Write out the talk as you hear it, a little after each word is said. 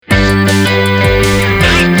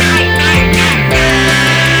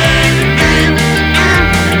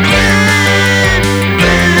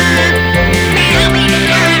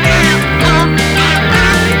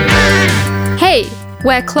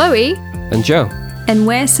We're Chloe. And Joe. And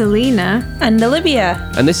we're Selena. And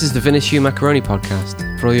Olivia. And this is the Vinicius Macaroni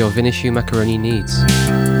Podcast for all your Vinicius Macaroni needs.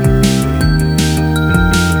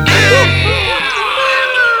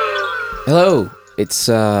 Hello, it's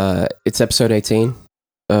episode 18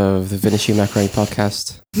 of the Vinicius Macaroni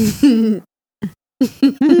Podcast.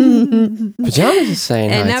 Pajamas is saying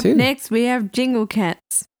and hi up too. Next we have Jingle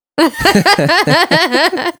Cats.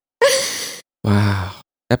 Wow.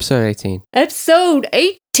 Episode 18. Episode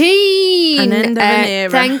 18! An end of an era.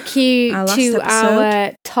 Thank you Our last to episode.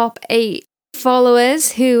 our top 8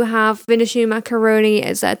 followers who have Vinicius Macaroni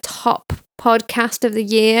as their top podcast of the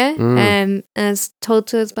year, as told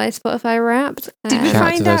to us by Spotify Wrapped. Did we Shout out to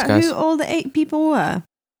find those out guys. who all the 8 people were?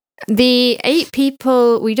 The 8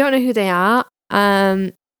 people, we don't know who they are.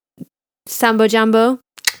 Sambo Jambo.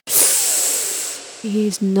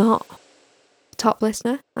 He's not top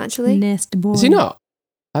listener, actually. Nest boy. Is he not?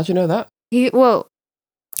 How'd you know that? We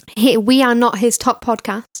are not his top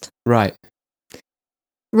podcast. Right.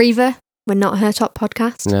 Reva, we're not her top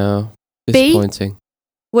podcast. No. B? Disappointing.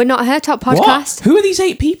 We're not her top podcast. What? Who are these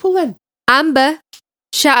 8 people then? Amber,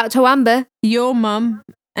 shout out to Amber. Your mum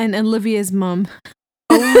and Olivia's mum.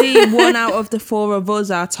 Only 1 out of the 4 of us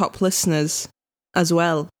are top listeners as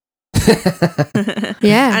well.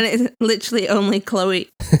 Yeah. And it's literally only Chloe.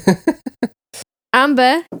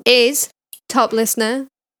 Amber is top listener.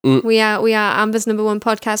 We are Amber's number 1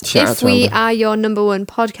 podcast. Shout out If to we Amber. are your number 1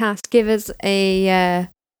 podcast, give us a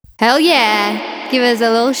hell yeah. Give us a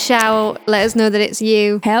little shout. Let us know that it's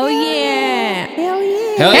you. Hell yeah! Hell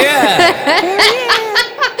yeah. Hell yeah!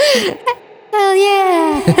 Hell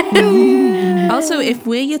yeah. Also, if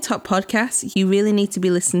we're your top podcast, you really need to be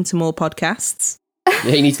listening to more podcasts.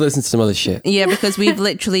 Yeah, you need to listen to some other shit. Yeah, because we've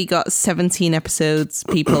literally got 17 episodes,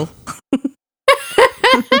 people.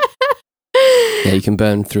 Yeah, you can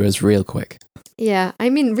burn through us real quick. Yeah, I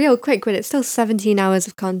mean real quick, but it's still 17 hours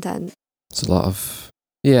of content. It's a lot of...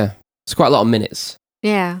 Yeah, it's quite a lot of minutes.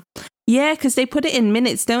 Yeah. Yeah, because they put it in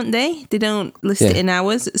minutes, don't they? They don't list it in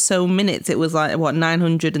hours. So minutes, it was like,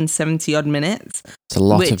 970 odd minutes? It's a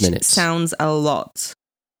lot which of minutes. Sounds a lot.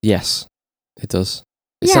 Yes, it does.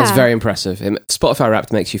 It Yeah. sounds very impressive. Spotify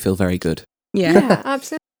Wrapped makes you feel very good. Yeah. Yeah,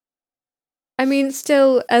 absolutely. I mean,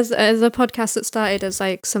 still, as a podcast that started as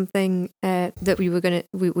like something that we were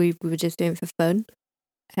just doing for fun,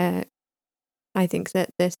 I think that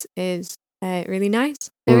this is really nice.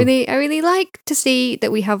 I really like to see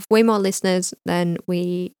that we have way more listeners than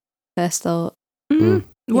we first thought. Mm.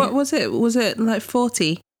 Yeah. What was it? Was it like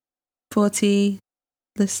 40? 40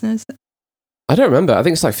 listeners? I don't remember. I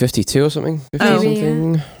think it's like 52 or something. 50 Oh.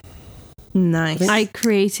 something. Nice. I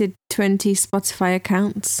created 20 Spotify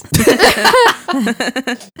accounts.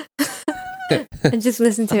 And just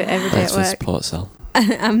listen to it every day Thanks at for work. support, Sal.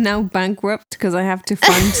 I'm now bankrupt because I have to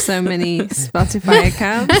fund so many Spotify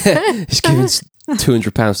accounts. He's giving £200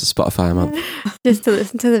 to Spotify a month. Just to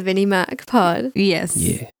listen to the Vinnie Mac pod. Yes.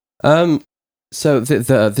 Yeah. So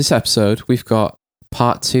this episode, we've got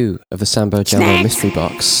part 2 of the Sambo Jambo mystery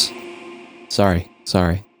box. Sorry.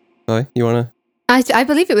 Chloe, you wanna? I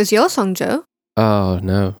believe it was your song, Joe. Oh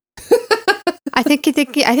no. I think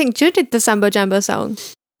Joe did the Sambo Jambo song.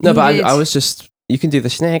 No, but He I did. was just. You can do the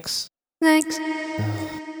snacks. Next.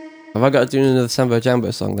 Have I got to do another Sambo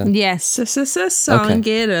Jambo song then? Yes. Song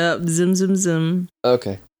Okay. it up. Zoom, zoom, zoom.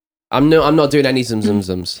 Okay. I'm not doing any zum zum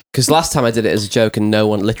zums because last time I did it as a joke and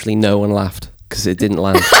literally no one laughed because it didn't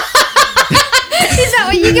land. Is that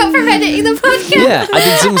what you got from editing the podcast? Yeah, I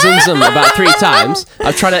did zum zum zum about 3 times.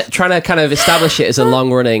 I'm trying to kind of establish it as a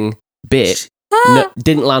long running bit. No,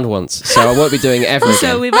 didn't land once, so I won't be doing it ever again.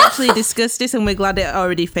 So we've actually discussed this and we're glad it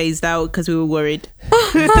already phased out because we were worried.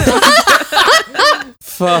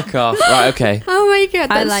 Fuck off. Right, okay. Oh my god,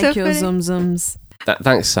 I that's like so your funny. zum zums.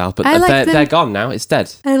 Thanks, Sal. But I like them. they're gone now. It's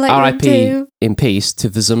dead. I like them R.I.P. too. in peace to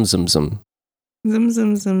the zum zum zum. Zoom,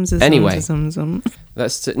 zoom, zoom, zoom. Anyway. Zoom, zoom.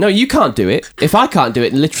 No, you can't do it. If I can't do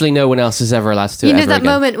it, literally no one else is ever allowed to do You it know ever that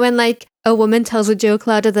again. moment when like a woman tells a joke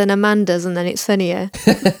louder than a man does and then it's funnier?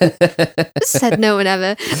 Said no one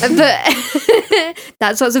ever. But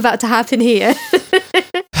that's what's about to happen here.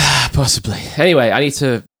 Possibly. Anyway, I need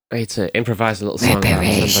to improvise a little song about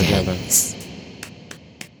Sambo Jambo.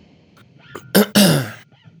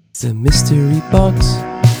 The mystery box,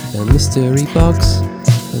 the mystery box,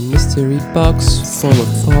 the mystery box full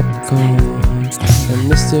of popcorn. The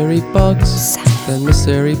mystery box, the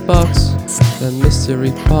mystery box, the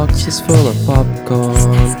mystery box is full of popcorn.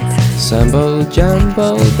 Sambo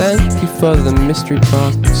Jambo, thank you for the mystery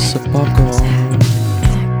box of popcorn.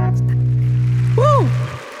 Woo!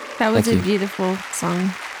 That was Thank a you. beautiful song.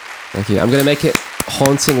 Thank you. I'm going to make it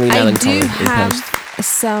hauntingly I melancholy do in have post.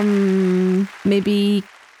 some maybe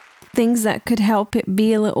things that could help it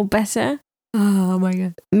be a little better. Oh my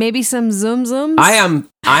god. Maybe some zum zums. I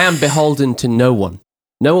am beholden to no one.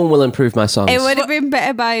 No one will improve my songs. It would have been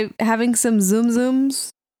better by having some zum zums.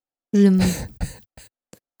 Zum.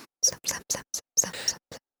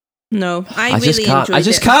 No, I really just can't. enjoyed I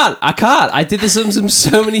just it. can't. I can't. I did the zum zum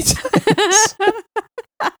so many times.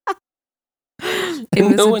 It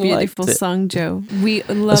was No a one liked beautiful it. song, Joe. We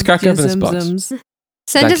love crack your open this zum box. zums. Send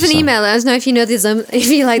Thank us you, an Sam. email. Let us know if you know the if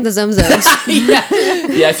you like the zum zums.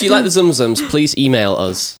 yeah. If you like the zum zums, please email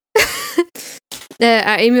us.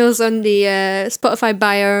 Our email's on the Spotify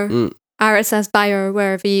bio, Mm. RSS bio,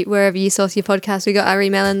 wherever you source your podcast. We got our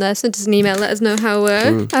email in there. Send us an email. Let us know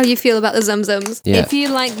how you feel about the zum zums. Yeah. If you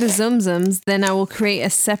like the zum zums, then I will create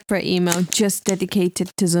a separate email just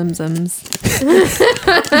dedicated to zum zums.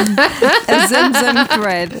 A zum zum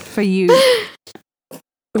thread for you.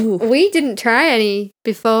 We didn't try any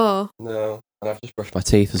before. No, and I've just brushed my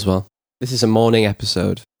teeth as well. This is a morning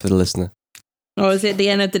episode for the listener. Or is it the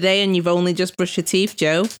end of the day and you've only just brushed your teeth,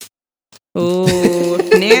 Joe? Oh,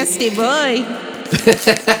 nasty boy.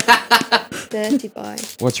 Dirty boy.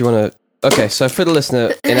 What do you want to... Okay, so for the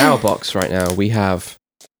listener, in our box right now, we have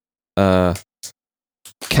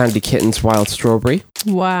Candy Kittens Wild Strawberry,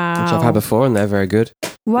 Wow. which I've had before, and they're very good.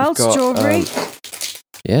 Wild We've got, strawberry.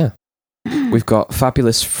 Yeah. We've got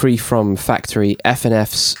Fabulous Free From Factory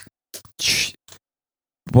F&F's...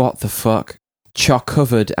 what the fuck?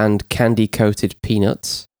 Choc-covered and candy-coated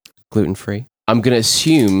peanuts. Gluten-free. I'm going to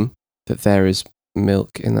assume that there is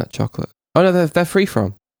milk in that chocolate. Oh, no, they're free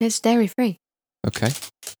from. It's dairy free. Okay.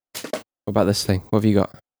 What about this thing? What have you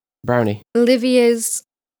got? Brownie. Olivia's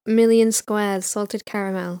Million Squares salted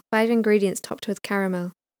caramel. 5 ingredients topped with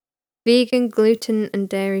caramel. Vegan, gluten, and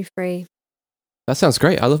dairy free. That sounds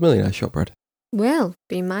great. I love millionaire shortbread. Well,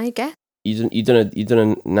 be my guest. You done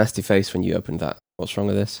a nasty face when you opened that. What's wrong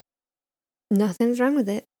with this? Nothing's wrong with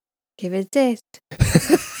it. Give it a taste.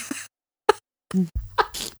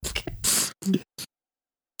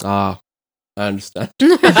 Ah, I understand.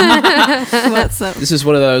 What's up? This is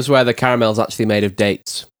one of those where the caramel's actually made of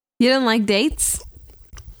dates. You don't like dates?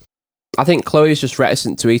 I think Chloe's just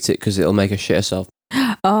reticent to eat it because it'll make her shit herself.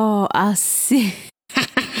 Oh, I see.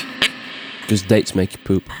 Because dates make you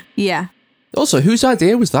poop. Yeah. Also, whose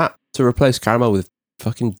idea was that to replace caramel with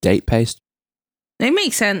fucking date paste? It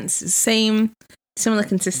makes sense. Similar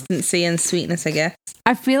consistency and sweetness, I guess.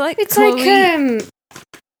 I feel like It's Chloe... like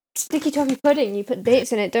sticky toffee pudding. You put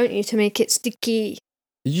dates in it, don't you, to make it sticky?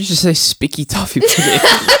 Did you just say spiky toffee pudding?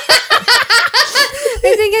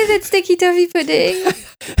 I think I said sticky toffee pudding.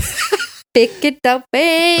 Sticky toffee.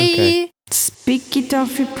 Okay. Spiky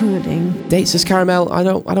toffee pudding. Dates as caramel? I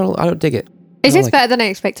don't dig it. It I tastes like better than I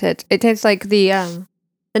expected. It tastes like the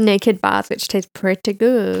naked bars, which taste pretty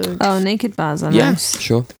good. Oh, naked bars are Yeah, nice.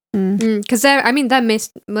 sure. Because they're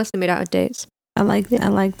mostly made out of dates. I like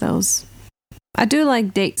those. I do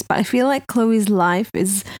like dates, but I feel like Chloe's life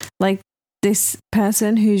is like this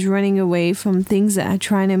person who's running away from things that are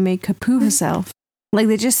trying to make her poo herself. Like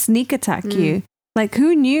they just sneak attack you. Like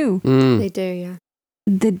who knew They do, yeah.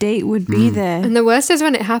 the date would be there? And the worst is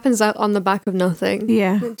when it happens out on the back of nothing.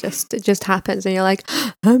 Yeah. It just happens, and you're like,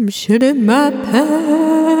 I'm shitting my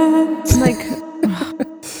pants. Like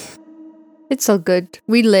It's all good.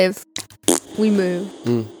 We live. We move.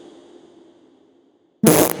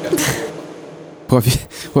 What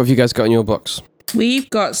have you guys got in your box? We've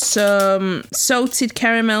got some salted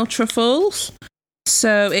caramel truffles.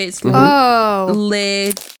 So it's Oh.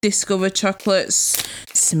 Laid Discover Chocolates,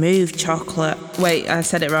 smooth chocolate. Wait, I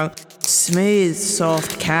said it wrong. Smooth,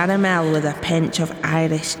 soft caramel with a pinch of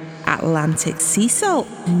Irish Atlantic sea salt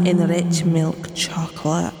in the rich milk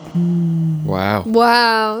chocolate. Wow.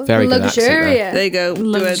 Wow. Very good accent there. Luxurious. There you go.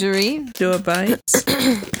 luxury. Do a bite.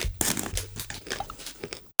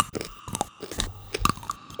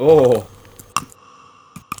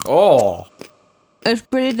 Oh. It's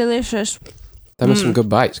pretty delicious. Them are some good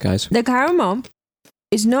bites, guys. The caramel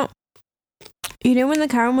is not. You know when the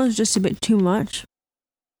caramel is just a bit too much.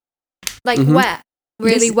 Like Mhm. wet.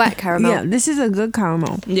 Really This- wet caramel. Yeah, this is a good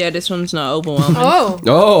caramel, Yeah, this one's not overwhelming. Oh.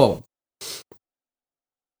 Oh.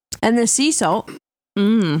 and the sea salt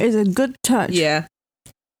is a good touch. Yeah.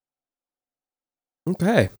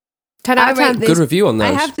 Okay. 10 out of I 10. rate this- Good review on those.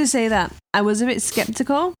 I have to say that I was a bit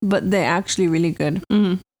skeptical, but they're actually really good.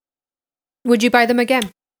 Mm. Would you buy them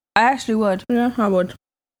again? I actually would. Yeah, I would.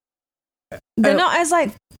 They're not as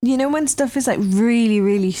like, you know, when stuff is like really,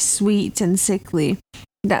 really sweet and sickly.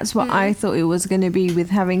 That's what I thought it was going to be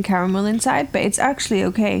with having caramel inside, but it's actually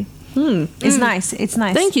okay. It's nice. It's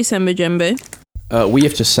nice. Thank you, Samba Jumbo. We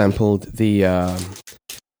have just sampled the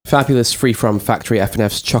fabulous Free-From Factory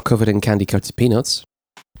F&F's chocolate-covered and candy-coated peanuts.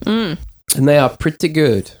 And they are pretty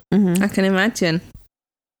good. I can imagine.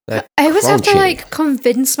 They're I always have to crunchy. like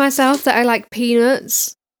convince myself that I like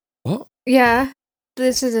peanuts. What? Yeah,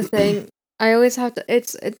 this is a thing. I always have to.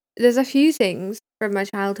 There's a few things from my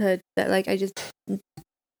childhood that like I just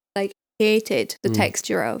like hated the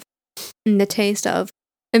texture of and the taste of,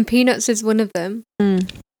 and peanuts is one of them.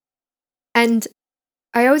 And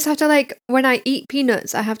I always have to like when I eat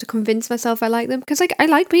peanuts, I have to convince myself I like them because like I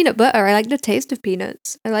like peanut butter. I like the taste of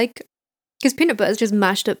peanuts. I like because peanut butter is just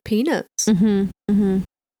mashed up peanuts.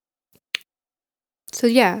 So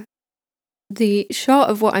yeah, the short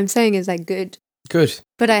of what I'm saying is like good. Good.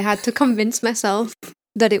 But I had to convince myself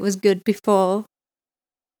that it was good before.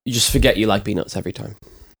 You just forget you like peanuts every time.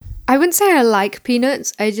 I wouldn't say I like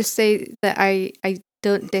peanuts. I just say that I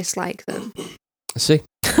don't dislike them. I see.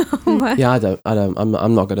 Yeah, I don't. I'm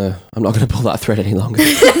not gonna pull that thread any longer.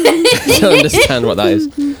 I don't understand what that is.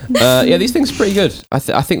 Yeah, these things are pretty good. I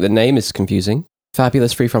think the name is confusing.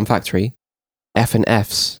 Fabulous Free-From Factory,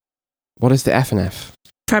 F&Fs. What is the F&F?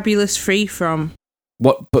 Fabulous Free-From.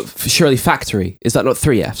 What? But surely factory. Is that not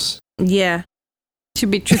 3 Fs? Yeah.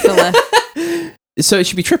 Should be triple F. So it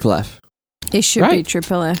should be triple F. It should be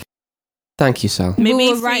triple F. Thank you, Sal. Maybe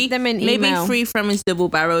We'll write them in email. Maybe Free-From is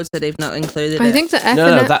double-barreled, so they've not included it. I think the F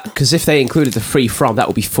No, and that because if they included the Free-From, that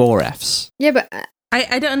would be 4 Fs. yeah, but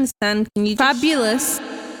I don't understand. Can you Fabulous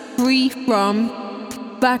Free-From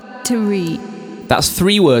Factory. That's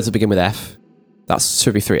 3 words that begin with F. That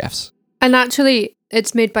should be 3 Fs. and actually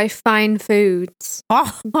it's made by Fine Foods.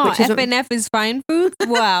 Which is F&F is fine food?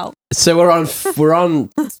 Wow. So we're on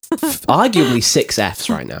arguably 6 Fs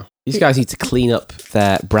right now. These guys need to clean up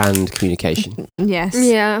their brand communication. Yes.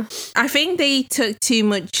 Yeah. I think they took too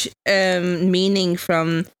much meaning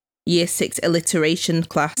from Year 6 alliteration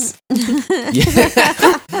class. Yeah,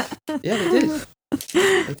 they did.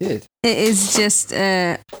 They did. It is just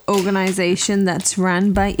an organisation that's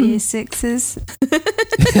run by Year 6s.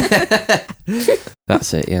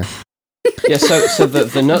 That's it. Yeah. Yeah. So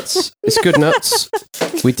the nuts. It's good nuts.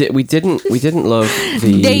 We didn't love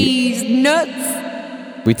the. These nuts.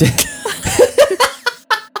 We did.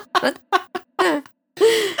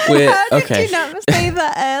 We're How did okay. you not say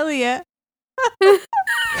that earlier?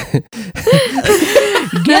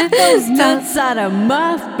 Get those nuts out of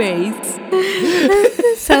my face.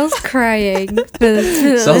 Sal's crying.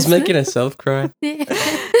 Sal's making herself cry.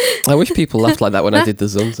 I wish people laughed like that when I did the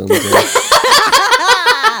zum zum.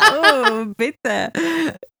 Oh, bitter.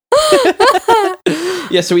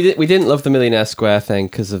 Yeah, so we didn't love the Millionaire Square thing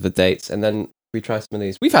because of the dates, and then we tried some of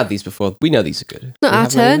these. We've had these before. We know these are good. Not We our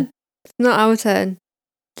have many? turn. It's not our turn.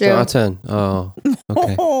 It's not our turn. Oh,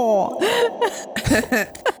 okay.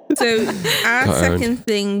 So our Got owned. second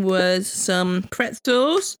thing was some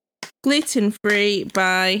pretzels, gluten-free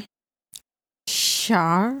by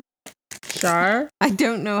Char. Char. I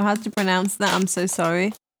don't know how to pronounce that. I'm so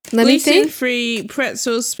sorry. Let me see. Gluten-free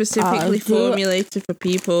pretzels specifically formulated for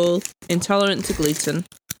people intolerant to gluten.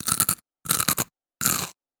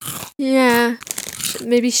 Yeah.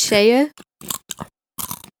 Maybe Shea.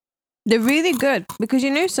 They're really good because, you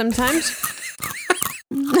know, sometimes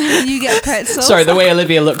you get pretzels. Sorry, the way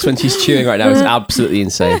Olivia looks when she's chewing right now is absolutely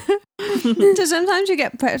insane. So sometimes you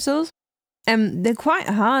get pretzels and they're quite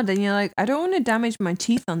hard and you're like, I don't want to damage my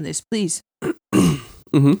teeth on this, please.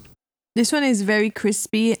 Mm-hmm. This one is very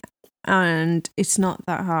crispy and it's not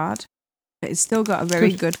that hard, but it's still got a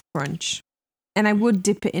very good crunch. And I would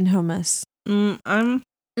dip it in hummus.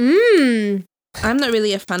 I'm not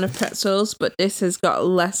really a fan of pretzels, but this has got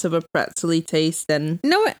less of a pretzely taste than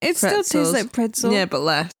No, it still tastes pretzels. like pretzel. Yeah, but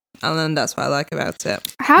less. And then that's what I like about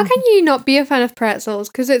it. How can you not be a fan of pretzels?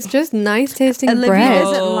 Because it's just nice tasting Olivia bread.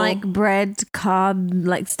 doesn't Oh. like bread, carb,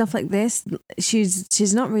 like stuff like this.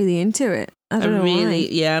 She's not really into it. I don't know why.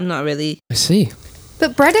 Yeah, I'm not really. I see.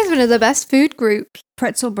 But bread is one of the best food groups,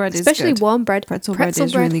 Pretzel bread is especially good. warm bread. Pretzel bread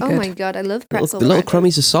is really Oh good. my god, I love The pretzel little bread.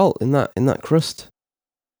 crummies of salt in that crust.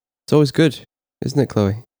 It's always good, isn't it,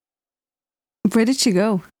 Chloe? Where did she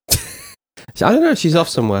go? I don't know. She's off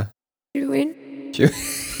somewhere. Chewing.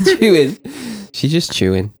 Chewing. She's just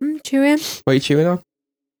chewing. Chewing. What are you chewing on?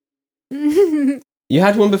 You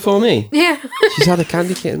had one before me. Yeah. She's had a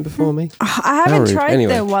candy kitten before me. I haven't rude. tried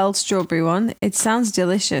Anyway. the wild strawberry one. It sounds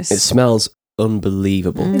delicious. It smells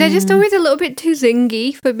unbelievable. Mm. They're just always a little bit too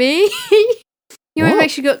zingy for me. You know, it What?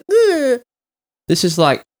 makes you go, ugh. This is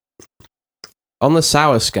like On the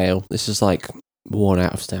sour scale, this is like 1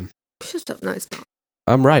 out of 10. Shut up. No, it's not.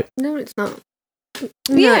 I'm right. No, it's not. No,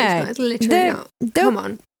 Yeah, it's not. It's literally not. Come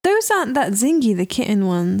on. Those aren't that zingy, the kitten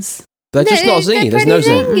ones. They're just not zingy. There's no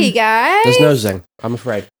zing. zingy, guys. There's no zing. I'm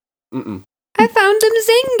afraid. Mm-mm. I found them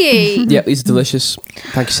zingy. Yeah, these are delicious.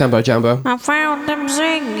 Thank you, Sambo Jambo. I found them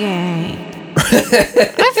zingy.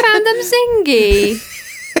 I found them zingy.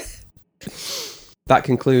 That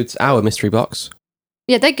concludes our mystery box.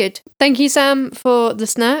 Yeah, they're good. Thank you, Sam, for the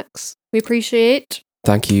snacks. We appreciate.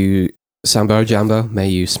 Thank you, Sambo Jambo. May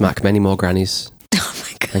you smack many more grannies. Oh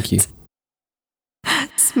my god. Thank you.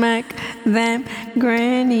 Smack them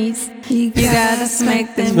grannies. You gotta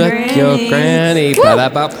smack them Smack grannies. your granny.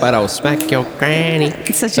 Ba-da-ba-ba-do. Smack your granny.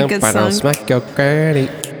 It's such a good Ba-da-ba-do. song. Smack your granny.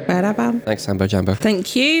 Ba-da-bam. Thanks, Sambo Jambo.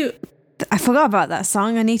 Thank you. I forgot about that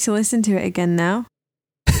song. I need to listen to it again now.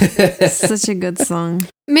 It's such a good song.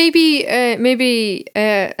 Maybe,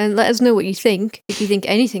 and let us know what you think, if you think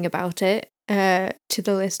anything about it, to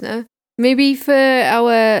the listener. Maybe for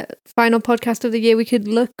our final podcast of the year, we could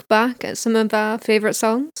look back at some of our favourite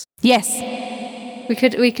songs. Yes. We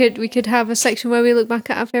could have a section where we look back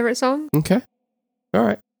at our favourite song. Okay. All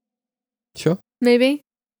right. Sure. Maybe.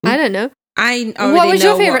 I don't know. I already What was know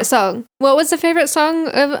your favourite song? What was the favourite song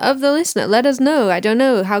of the listener? Let us know. I don't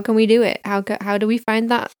know. How can we do it? How do we find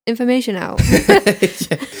that information out?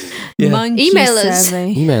 Yeah. Monkey Email us.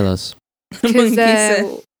 survey. Email us.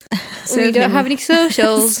 Because we don't have any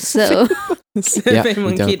socials, so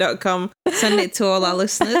Surveymonkey.com. Send it to all our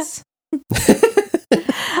listeners.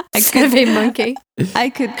 Survey Monkey. I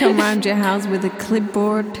could come round your house with a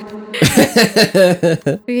clipboard.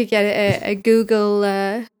 We could get a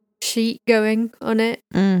Google sheet going on it.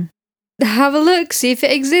 Have a look, see if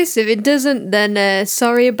it exists. If it doesn't, then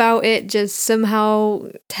sorry about it. Just somehow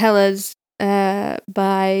tell us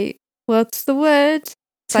by what's the word?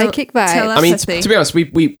 Psychic vibe. tell us. I mean, Telepathy. to be honest,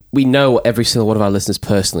 we know every single one of our listeners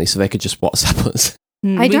personally, so they could just WhatsApp us.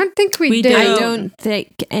 I don't think we we do. I don't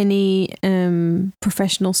take any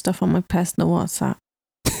professional stuff on my personal WhatsApp.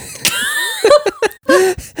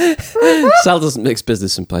 Sal doesn't mix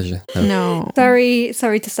business and pleasure. No. No. Sorry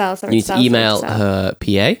to Sal. Sorry You need to Sal. to email sorry to Sal. her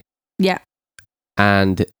PA, Yeah.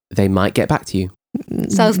 and they might get back to you.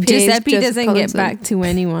 Sal's PA is Giuseppe Joseph doesn't get Collinson. back to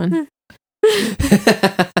anyone.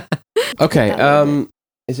 Okay.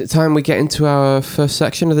 Is it time we get into our first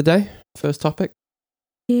section of the day? First topic.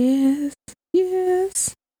 Yes.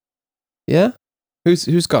 Yes. Yeah.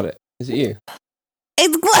 Who's got it? Is it you?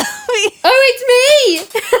 It's Chloe. Oh, it's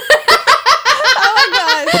me! Oh my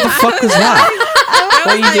god. What the fuck was that?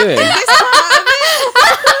 What are you doing?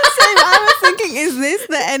 I was thinking, is this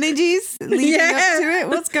the energies leading up to it?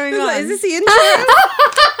 What's going on? Is this the intro?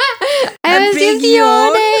 I was big just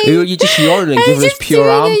yawning. Who are you just yawning, I was giving us just pure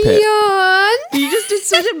doing a armpit? yawn. You just did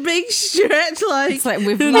such a big stretch, It's like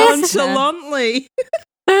we've lost her. nonchalantly.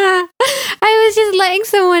 I was just letting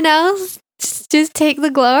someone else just take the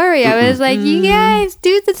glory. I was like, you guys,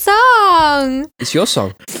 do the song. It's your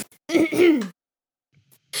song. Did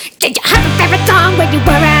you have a favorite song when you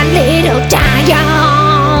were a little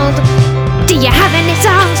child? Do you have any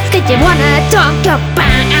songs that you wanna talk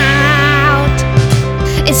about?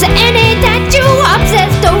 Is there any that you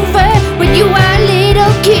obsessed over when you were a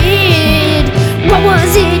little kid? What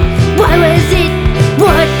was it? Why was it?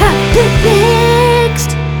 What happened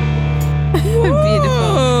next?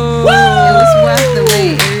 Beautiful. It was worth the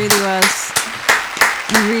wait. It really was.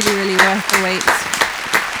 Really, really worth the wait.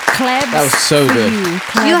 Klebs That was so for good. You. You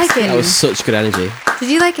Klebs like for it? That was such good energy. Did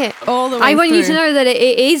you like it? all the way I want you to through. know that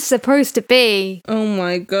it is supposed to be. Oh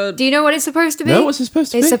my god. Do you know what it's supposed to be? No, what's it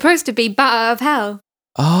supposed to It's be? supposed to be Batter of Hell.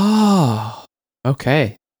 Oh,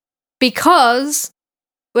 okay. Because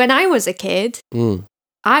when I was a kid, Mm.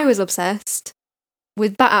 I was obsessed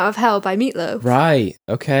with Bat Out of Hell by Meatloaf. Right.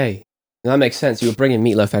 Okay. That makes sense. You were bringing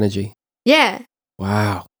Meatloaf energy. Yeah.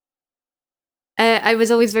 Wow. I was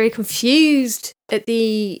always very confused at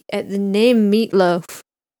the name Meatloaf.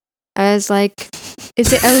 I was like,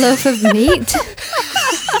 is it a loaf of meat?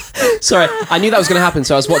 Sorry, I knew that was going to happen,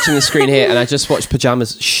 so I was watching the screen here, and I just watched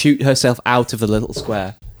Pajamas shoot herself out of the little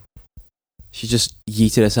square. She just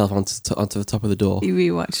yeeted herself onto the top of the door. You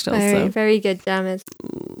rewatched Very, also. very good, Jammers.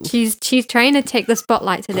 She's trying to take the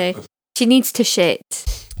spotlight today. She needs to shit.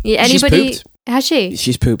 Yeah, She's anybody? pooped. Has she?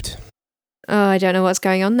 She's pooped. Oh, I don't know what's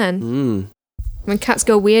going on then. Mm. When cats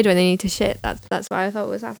go weird when they need to shit, that's what I thought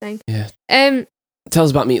was happening. Yeah. Um. Tell us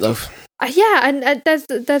about Meatloaf. Yeah, and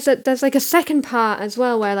there's like a second part as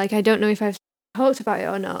well where like I don't know if I've talked about it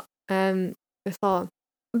or not before.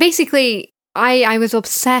 Basically, I was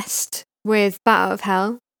obsessed with Bat Out of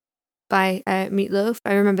Hell by Meatloaf.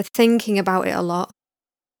 I remember thinking about it a lot.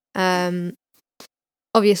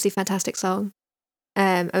 obviously fantastic song.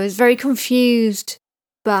 I was very confused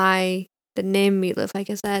by the name Meatloaf, like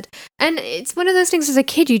I said. And it's one of those things as a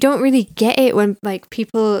kid, you don't really get it when like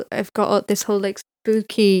people have got this whole like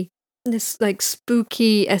spooky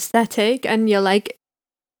aesthetic, and you're like,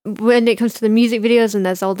 when it comes to the music videos and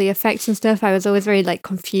there's all the effects and stuff, I was always very like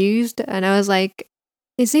confused, and I was like,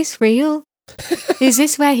 is this real? Is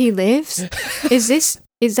this where he lives? Is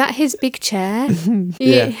that his big chair?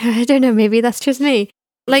 Yeah. I don't know, maybe that's just me.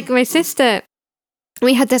 Like my sister,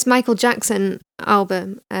 we had this Michael Jackson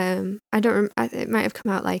album. It might have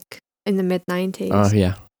come out like in the mid-90s. Oh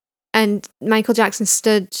yeah. And Michael Jackson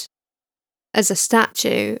stood as a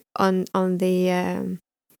statue on the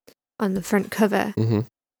front cover. Mm-hmm.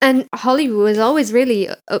 And Hollywood was always really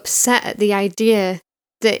upset at the idea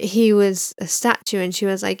that he was a statue, and she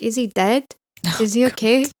was like, is he dead? Is he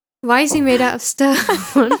okay? Why is he made out of stone?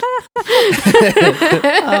 Oh,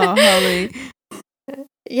 Holly.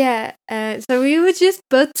 Yeah, so we were just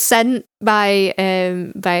both sent by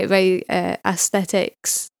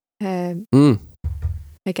aesthetics, I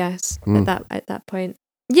guess, at that point.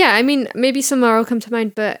 Yeah, I mean, maybe some more will come to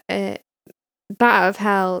mind, but Bat Out of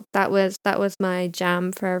Hell, that was my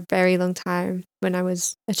jam for a very long time when I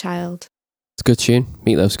was a child. It's a good tune.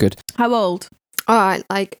 Meatloaf's good. How old? Oh,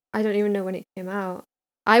 I don't even know when it came out.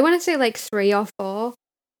 I want to say like 3 or 4.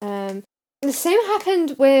 The same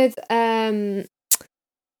happened with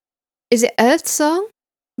is it Earth Song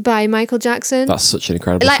by Michael Jackson? That's such an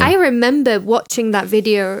incredible like song. I remember watching that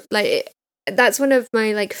video. Like that's one of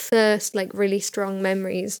my like first like really strong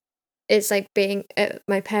memories. It's like being at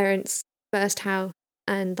my parents' first house,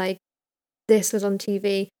 and like this was on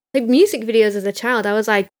TV. Like music videos as a child, I was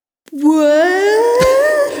like, what?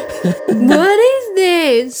 What is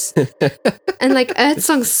this? And like Earth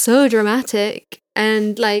Song's so dramatic,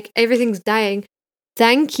 and like everything's dying.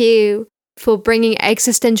 Thank you for bringing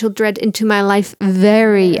existential dread into my life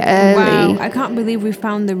very early. Wow, I can't believe we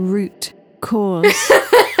found the root cause.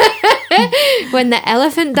 When the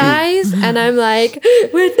elephant dies, and I'm like,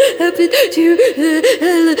 what happened to the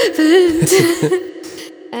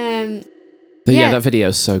elephant? But yeah, that video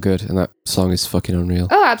is so good, and that song is fucking unreal.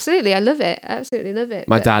 Oh, absolutely. I love it. Absolutely love it.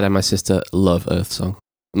 My dad and my sister love Earth Song.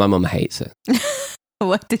 My mum hates it.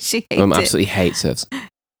 What does she hate? My mum absolutely hates it.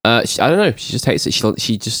 I don't know. She just hates it.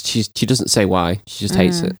 She doesn't say why. She just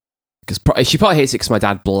hates it. Because she probably hates it because my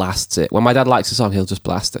dad blasts it. When my dad likes a song, he'll just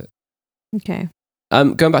blast it. Okay.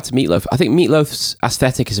 Going back to Meatloaf, I think Meatloaf's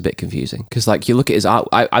aesthetic is a bit confusing because, like, you look at his art.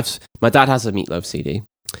 My dad has a Meatloaf CD,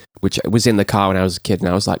 which was in the car when I was a kid, and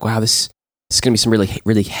I was like, wow, this is going to be some really,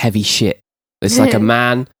 really heavy shit. It's like a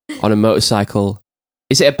man on a motorcycle.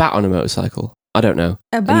 Is it a bat on a motorcycle? I don't know.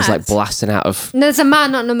 A bat? And he's like blasting out of. There's a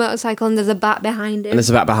man on a motorcycle, and there's a bat behind him. And there's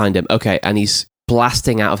a bat behind him. Okay, and he's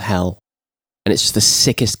blasting out of hell, and it's just the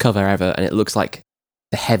sickest cover ever, and it looks like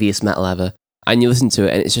the heaviest metal ever. And you listen to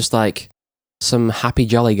it, and it's just like some happy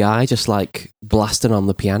jolly guy just like blasting on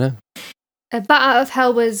the piano. Bat Out of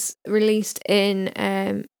Hell was released in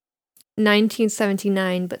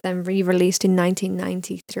 1979, but then re-released in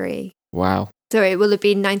 1993. Wow. So it will have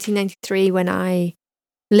been 1993 when I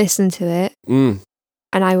listened to it, and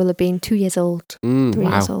I will have been 2 years old, 3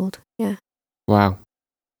 years old. Yeah. Wow.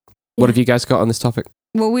 What have you guys got on this topic?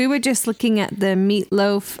 Well, we were just looking at the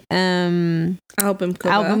Meatloaf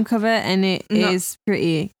album cover, and it is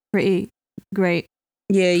pretty great.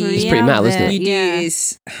 Yeah, it's pretty metal, isn't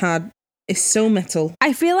it? It's so metal.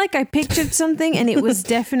 I feel like I pictured something, and it was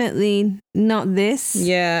definitely not this.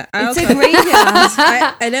 Yeah, it's a graveyard.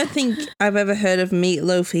 I don't think I've ever heard of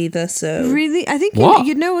Meatloaf either. So really, I think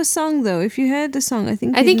you'd know a song though. If you heard the song, I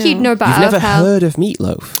think you'd know Bat Out of Hell. You've never heard of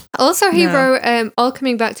Meatloaf? Also, he wrote "All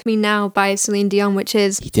Coming Back to Me Now" by Celine Dion, which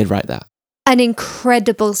is he did write that. An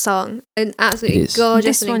incredible song, an absolutely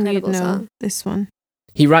gorgeous, and incredible song. This one.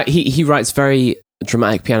 He writes very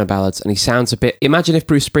dramatic piano ballads, and he sounds a bit. Imagine if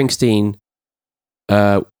Bruce Springsteen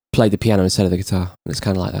played the piano instead of the guitar. It's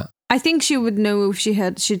kind of like that. I think she would know if she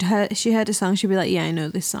heard a song. She'd be like, "Yeah, I know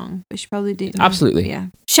this song," but she probably didn't. Absolutely. Yeah.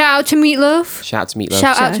 Shout out to Meatloaf. Shout out to Meatloaf.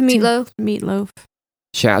 Shout out to Meatloaf. Meatloaf.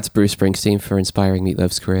 Shout out to Bruce Springsteen for inspiring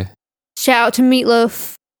Meatloaf's career. Shout out to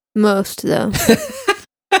Meatloaf most though.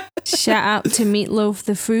 Shout out to Meatloaf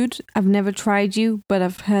the food. I've never tried you, but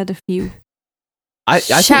I've heard a few. I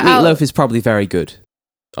think Meatloaf is probably very good.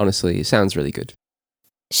 Honestly, it sounds really good.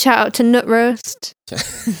 Shout out to Nut Roast.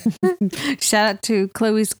 Shout out to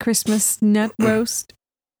Chloe's Christmas Nut Roast.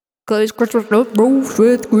 Chloe's Christmas Nut Roast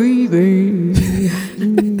with gravy.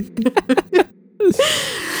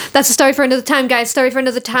 That's a story for another time, guys. Story for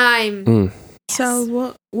another time.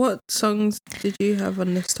 So what songs did you have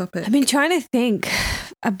on this topic? I've been trying to think.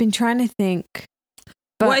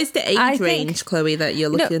 But what is the I age think- range, Chloe, that you're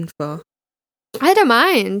looking for? I don't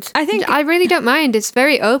mind. I think- I really don't mind. It's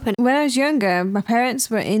very open. when I was younger, my parents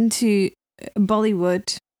were into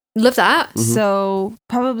Bollywood. Love that. Mhm. So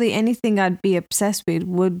probably anything I'd be obsessed with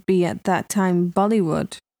would be at that time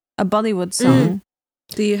Bollywood. A Bollywood song.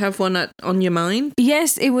 Do you have one on your mind?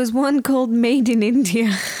 Yes, it was one called Made in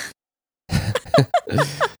India.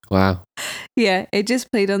 Wow. Yeah, it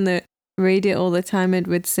just played on the radio all the time and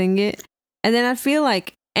would sing it. And then I feel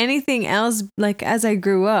like anything else, like as I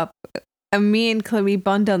grew up, and me and Chloe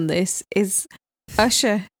bond on this, is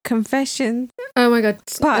Usher, Confession. Oh my god.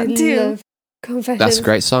 Part I 2. love Confessions. That's a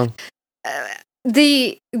great song.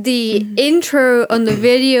 The intro on the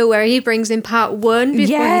video where he brings in part 1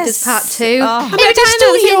 before he does part 2. Oh. Every time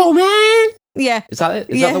I was man. Yeah. Is that it?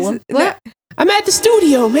 Is Yes. that the one? What? I'm at the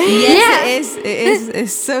studio, man. Yes, it is.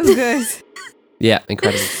 It's so good. Yeah,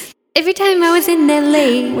 incredible. every time I was in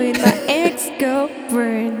LA, With my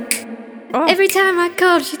ex-girlfriend. Oh. every time I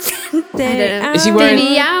called, she'd say, I don't know. Is he wearing-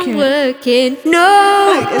 Baby, I'm working.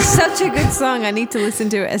 No! It's such a good song. I need to listen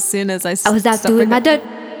to it as soon as I I was out doing my dirt.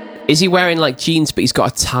 Is he wearing like jeans, but he's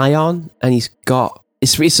got a tie on, and he's got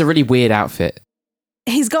it's a really weird outfit.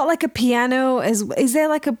 He's got like a piano. Is there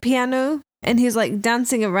like a piano? And he's like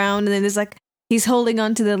dancing around, and then there's like he's holding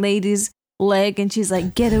on to the lady's leg, and she's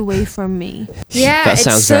like, "Get away from me." Yeah, That it's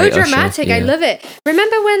sounds so very Usher, dramatic. I yeah. love it.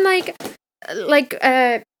 Remember when like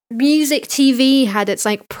music TV had its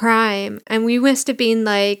like prime, and we must have been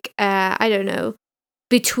like I don't know,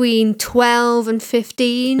 between 12 and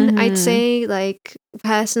 15, I'd Mhm. say, like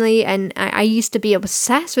personally, and I used to be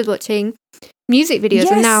obsessed with watching music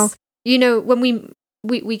videos, and now you know when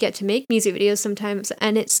we get to make music videos sometimes,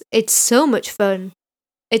 and it's so much fun.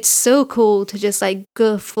 It's so cool to just like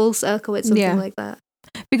go full circle with something Yeah. like that.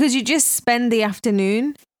 Because you just spend the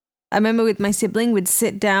afternoon. I remember with my sibling, we'd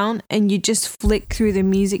sit down and you just flick through the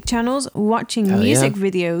music channels, watching Hell yeah. music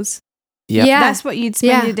videos. Yep. Yeah. That's what you'd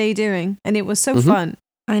spend Yeah. your day doing, and it was so Mhm. fun.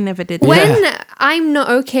 I never did. Yeah. When I'm Not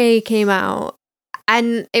Okay came out,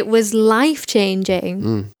 and it was life changing.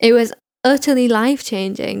 Mm. It was utterly life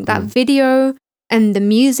changing. That Mm. video and the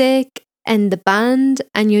music and the band,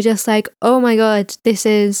 and you're just like, oh my god, this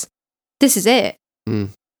is it. Mm.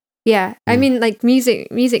 Yeah, I Mm. mean, like music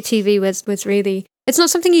TV was really. It's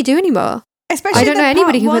not something you do anymore. Especially I don't the know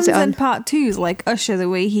anybody part who puts it ones on. and part twos, like Usher, the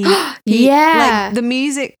way he Yeah. like the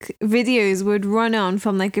music videos would run on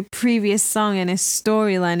from like a previous song and a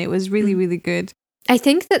storyline. It was really, really good. I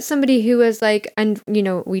think that somebody who was like, and you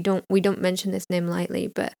know, we don't mention this name lightly,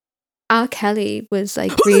 but R. Kelly was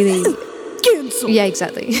like really. Yeah,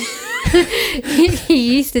 exactly.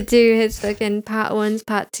 he used to do his fucking part 1s,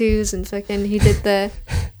 part 2s, and fucking he did the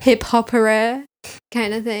hip hopera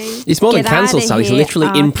kind of thing. He's more than Get outta cancelled, Sal. He's here, literally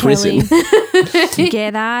R. in prison.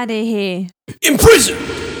 Get out of here. In prison.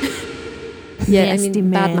 Yeah, I Nasty mean,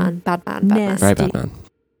 man. bad man. Nasty. Very bad man.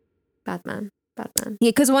 Bad man. Yeah,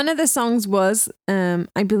 because one of the songs was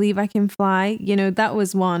I Believe I Can Fly. You know, that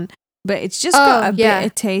was one. But it's just got a yeah. bit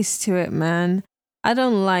of taste to it, man. I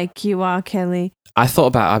don't like you, R. Kelly. I thought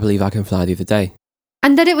about I Believe I Can Fly the other day.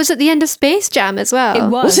 And then it was at the end of Space Jam as well. It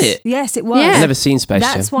was. Was it? Yes, it was. Yeah. I've never seen Space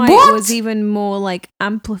That's Jam. why What? it was even more like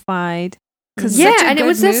amplified. Because Yeah, such a and it good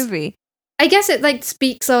was this- movie. I guess it like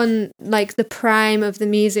speaks on like the prime of the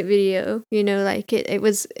music video. You know, like it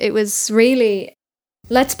was really.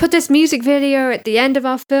 Let's put this music video at the end of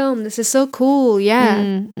our film. This is so cool.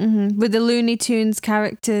 Yeah. With the Looney Tunes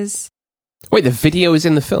characters. Wait, the video is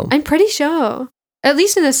in the film? I'm pretty sure. At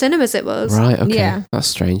least in the cinemas it was. Right, okay. Yeah. That's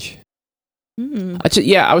strange. Mm. Actually,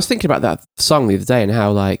 yeah, I was thinking about that song the other day and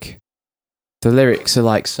how like the lyrics are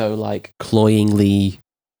like so like cloyingly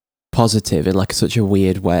positive in like such a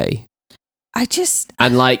weird way. I just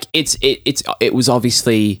And like it was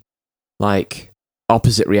obviously like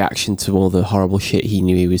opposite reaction to all the horrible shit he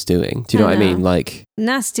knew he was doing. Do you know I what I mean? know. Like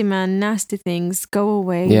nasty man, nasty things. Go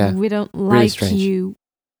away. Yeah. We don't Really like strange. you.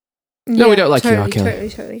 No, we don't like you, R. Kelly.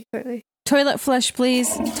 Totally. Toilet flush, please.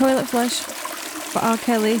 Toilet flush for R.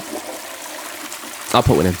 Kelly. I'll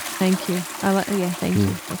put one in. Thank you. Thank you.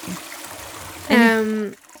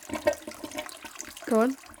 Okay. Go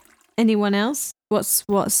on. Anyone else? What's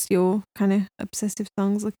your kind of obsessive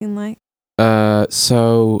songs looking like?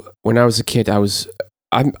 So when I was a kid,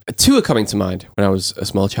 two are coming to mind. When I was a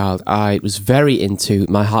small child, I was very into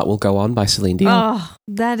 "My Heart Will Go On" by Celine Dion. Oh,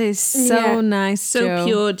 that is so Yeah. nice, So Joe.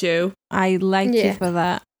 pure, Joe. I like you Yeah. for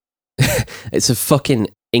that. It's a fucking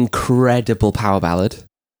incredible power ballad.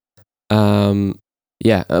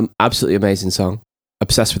 Yeah, absolutely amazing song.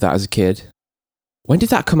 Obsessed with that as a kid. When did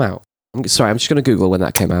that come out? Sorry, I'm just going to Google when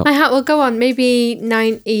that came out. Well, go on. Maybe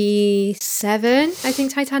 97. I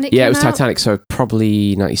think Titanic. Yeah, it came was out. Titanic, so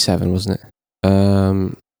probably 97, wasn't it?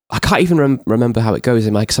 I can't even remember how it goes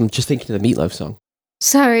in my, because I'm just thinking of the Meatloaf song.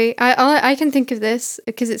 Sorry, I can think of this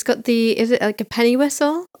because it's got the. Is it like a penny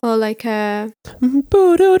whistle or like a?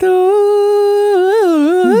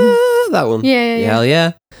 That one. Yeah. Hell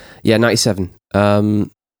yeah. Yeah, 97.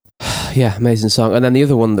 Yeah, amazing song. And then the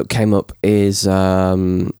other one that came up is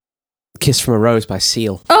Kiss from a Rose by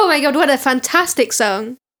Seal. Oh my god, what a fantastic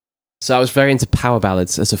song! So I was very into power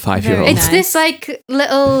ballads as a 5-year-old. Very It's nice. this like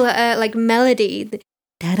little like melody.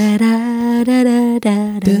 Da da da da da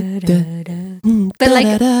da da da. But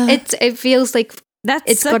like it feels like That's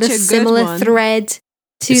it's such got a good similar one. thread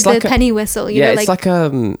to It's the like a- penny whistle. You Yeah, know, it's like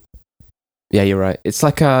yeah, you're right. It's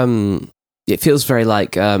like it feels very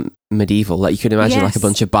like medieval. Like you could imagine like a Yes.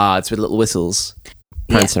 bunch of bards with little whistles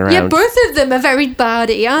prancing around. yeah, both of them are very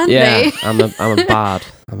bardy, aren't Yeah, they? I'm a bard.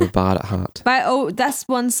 I'm a bard at heart. But that's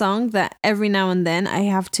one song that every now and then I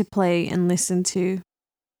have to play and listen to.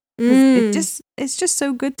 'Cause it's just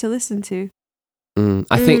so good to listen to.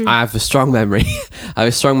 I think I have a strong memory. I have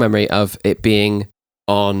a strong memory of it being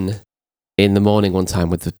on in the morning one time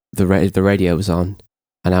with the radio was on,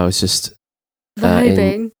 and I was just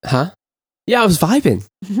Vibing. Yeah, I was vibing.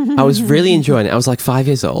 I was really enjoying it. I was like 5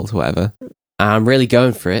 years old, whatever. And I'm really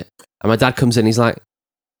going for it. And my dad comes in, he's like,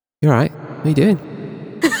 "You all right? What are you doing?"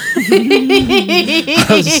 I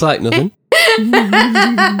was just like, "Nothing."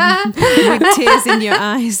 With tears in your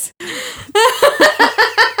eyes.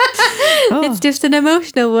 It's just an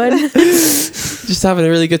emotional one. Just having a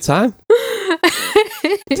really good time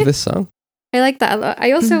to this song. I like that a lot.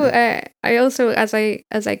 I also as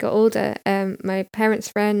I got older, my parents'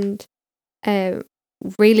 friend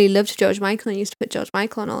really loved George Michael and used to put George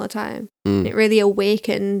Michael on all the time. Mm. It really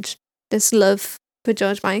awakened this love for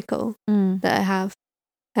George Michael that I have.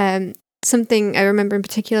 Something I remember in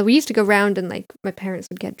particular, we used to go round and like my parents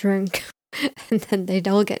would get drunk and then they'd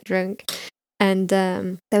all get drunk. And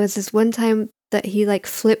there was this one time that he like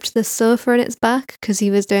flipped the sofa on its back because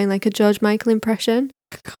he was doing like a George Michael impression.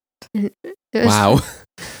 And it was, Wow.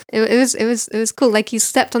 It was cool. Like he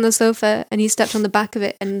stepped on the sofa and he stepped on the back of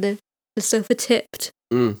it and the sofa tipped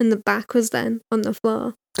Mm. and the back was then on the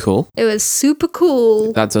floor. Cool. It was super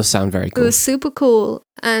cool. That does sound very It cool. was super cool.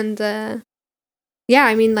 And yeah,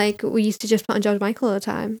 I mean like we used to just put on George Michael all the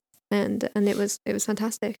time and it was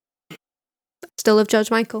fantastic. Still love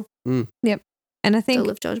George Michael. Yep. And I Still think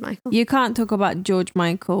love George Michael. you can't talk about George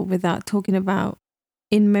Michael without talking about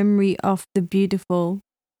In Memory of the Beautiful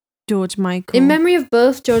George Michael. In memory of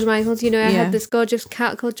both George Michaels, you know, I Yeah. had this gorgeous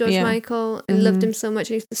cat called George Yeah. Michael. I loved Mhm. him so much.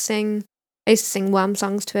 I used to sing Wham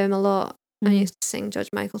songs to him a lot. I used to sing George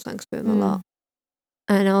Michael songs to him a lot.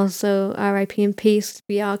 And also R.I.P. in peace.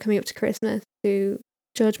 We are coming up to Christmas to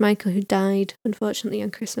George Michael, who died unfortunately on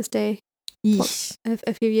Christmas Day Yeesh.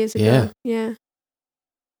 a few years ago. Yeah.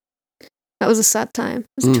 That was a sad time.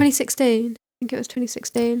 Was it 2016? I think it was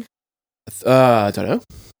 2016. I don't know.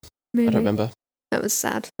 Maybe. I don't remember. That was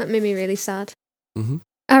sad. That made me really sad. Mm-hmm.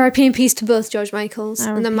 R.I.P. in peace to both George Michaels.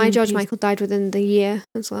 And then R.I.P. my in George peace. Michael died within the year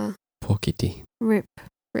as well. Poor kitty. Rip.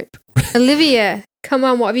 Rip. Olivia, come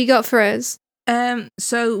on, what have you got for us?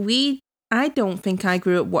 So I don't think I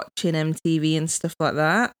grew up watching MTV and stuff like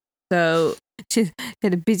that. So She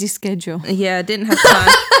had a busy schedule. yeah, I didn't have time.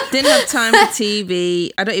 Didn't have time for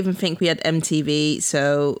TV. I don't even think we had MTV.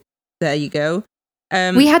 So there you go.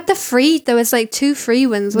 We had there was like 2 free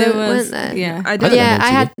ones, There weren't was, there? yeah. I don't.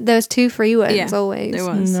 Yeah, MTV. there was 2 free ones Yeah, always. there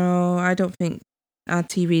was. No, I don't think our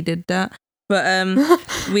TV did that. But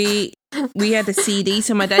we had a CD,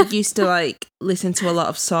 so my dad used to like listen to a lot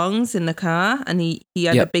of songs in the car, and he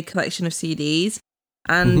had a Yep. big collection of CDs.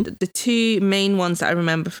 And the 2 main ones that I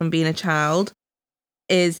remember from being a child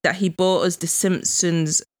is that he bought us the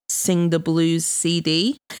Simpsons Sing the Blues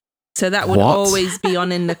CD. So that would What? always be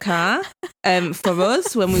on in the car for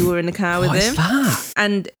us when we were in the car with What is him. that?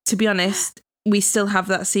 And to be honest, we still have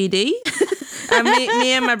that CD. And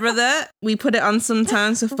me and my brother, we put it on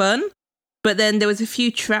sometimes for fun. But then there was a few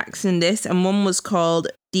tracks in this, and one was called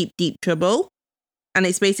Deep, Deep Trouble. And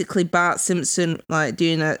it's basically Bart Simpson like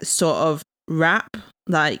doing a sort of rap,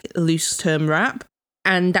 like loose term rap.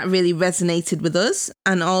 And that really resonated with us.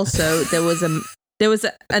 And also there was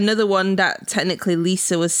another one that technically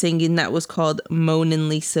Lisa was singing that was called Moanin'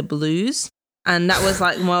 Lisa Blues. And that was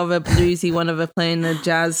like more of a bluesy one of her playing the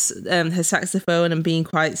jazz, her saxophone and being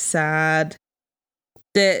quite sad.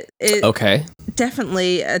 Okay.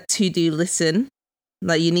 Definitely a to-do listen.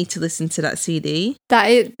 Like, you need to listen to that CD. That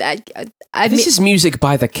is, I This mean, is music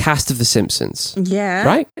by the cast of The Simpsons, Yeah.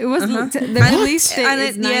 right? It was Uh-huh. the release date And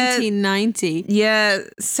is it- yeah. 1990. Yeah,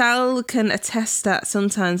 Sal can attest that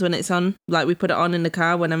sometimes when it's on, like we put it on in the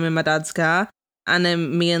car when I'm in my dad's car, and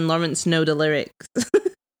then me and Lawrence know the lyrics,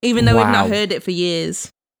 even though we've Wow. not heard it for years.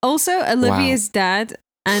 Also, Olivia's dad,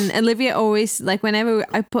 and Olivia always, like, whenever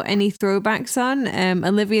I put any throwbacks on,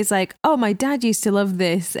 Olivia's like, oh, my dad used to love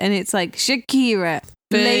this. And it's like Shakira,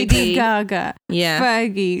 Lady Fergie. Gaga, Yeah,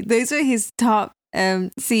 Fergie. Those are his top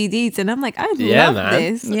CDs. And I'm like, I Yeah, love man.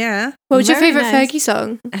 this. yeah. what was your Very favourite nice. Fergie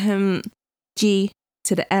song? G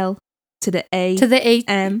to the L to the A To the A.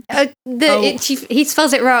 M. He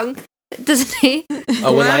spells it wrong, doesn't he?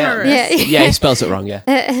 Oh, well, I am. Glamorous. Yeah. Yeah, he spells it wrong, yeah.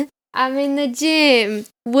 I'm in the gym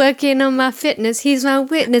working on my fitness. He's my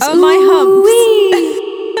witness. Oh, my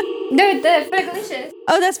Ooh-wee. No, the Fergalicious.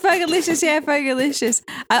 Oh, that's Fergalicious. Yeah, Fergalicious.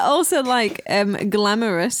 I also like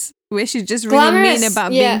Glamorous, where she's just really Glamorous, mean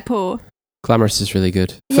about yeah. being poor. Glamorous is really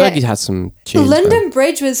good. Yeah. Fergie had some tunes. London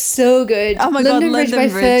Bridge was so good. Oh my God, London Bridge by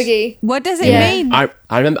London Bridge. Fergie. What does it Yeah. mean? I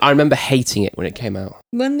remember hating it when it came out,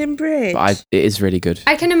 London Bridge. but it is really good.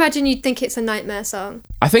 I can imagine you'd think it's a nightmare song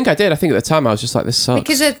I think I did. I think at the time I was just like, this sucks.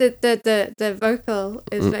 because of the vocal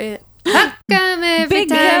is very. How come every Big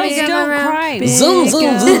time girls you come don't around? cry. Big Zoom, zoom,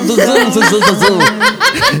 girls- zoom, zoom, zoom, zoom, zoom, zoom.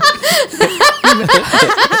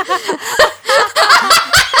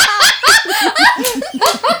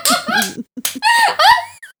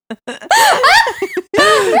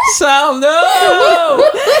 Sal, no!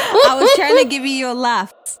 I was trying to give you your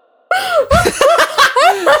laughs.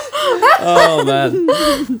 Oh man.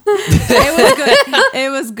 It was good. It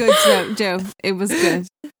was good, Joe. It was good.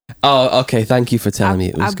 Oh, okay. Thank you for telling me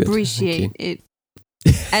it I was good. Thank appreciate you. it.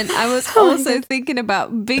 And I was Oh my also God. thinking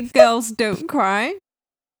about Big Girls Don't Cry.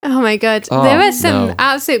 Oh my god, Oh, there were some no.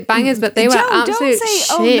 absolute bangers, but they were Joe, absolute don't say shit.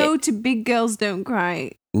 "Oh no" to Big Girls Don't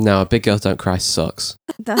Cry. No, Big Girls Don't Cry sucks.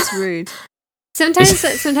 That's rude. Sometimes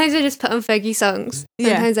I just put on Fergie songs.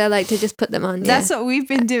 Yeah. Sometimes I like to just put them on. That's what we've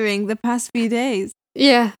been doing the past few days.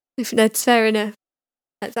 Yeah, if that's fair enough.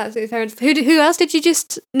 That's absolutely fair enough. Who else did you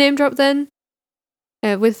just name drop then?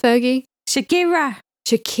 With Fergie? Shakira.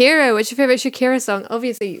 Shakira. What's your favourite Shakira song?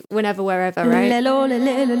 Obviously, Whenever, Wherever, right?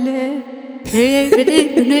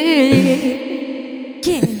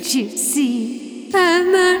 Can't you see? I'm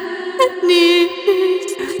on my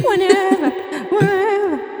knees. Whenever,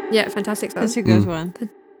 wherever. Yeah, fantastic song. That's a good one.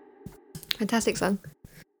 Fantastic song.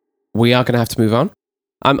 We are going to have to move on.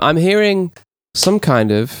 I'm hearing some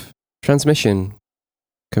kind of transmission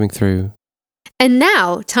coming through. And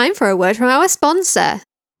now, time for a word from our sponsor.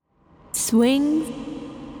 Swings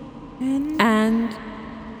and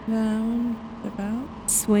Roundabout.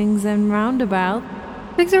 swings and roundabout.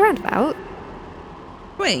 Swings and roundabout.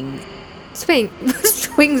 Swing.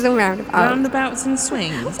 Swings and roundabout. Roundabouts and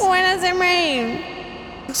swings. What does it mean?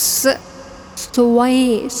 Swing.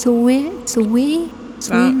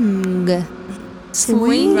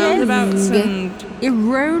 Swing. Roundabouts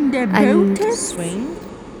and Roundabout. swing.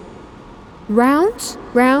 Rounds.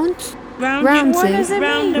 Rounds. What does it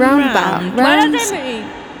mean? Roundabout. What Rounds. does it mean?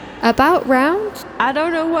 About round. I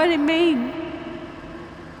don't know what it means.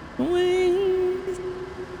 Swings.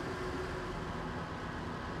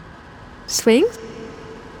 Swings.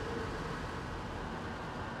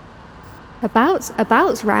 About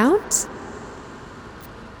rounds.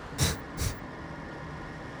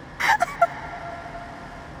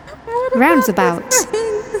 Roundabouts.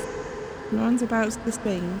 Roundabouts the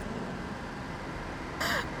swing.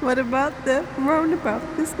 What about the roundabout?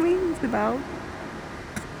 This means about.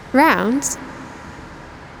 Rounds.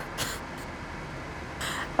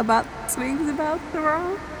 About swings about the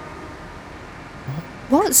round.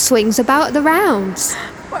 What swings about the rounds?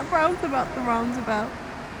 What rounds about the rounds about?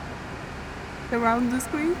 The round the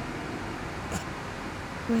swing.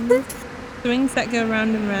 Swings. Swings that go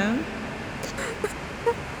round and round.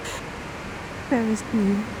 Ferris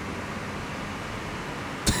wheel.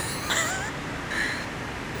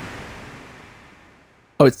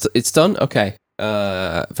 Oh, it's done? Okay.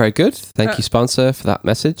 Very good. Thank you, sponsor, for that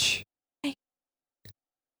message. Thank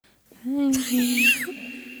you.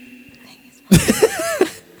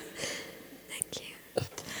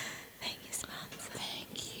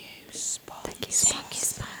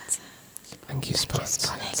 Thank you, sponsor. Thank you, sponsor. Thank you,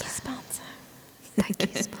 sponsor.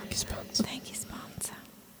 Thank you, sponsor. Thank you, sponsor.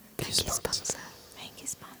 Thank you,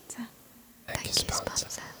 sponsor. Thank you,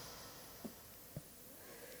 sponsor.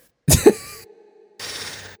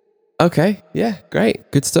 Okay, yeah, great.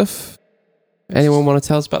 Good stuff. Anyone want to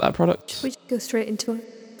tell us about that product? We should go straight into our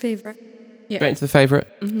favourite. Straight into the favourite?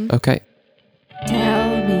 Mm-hmm. Okay.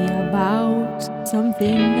 Tell me about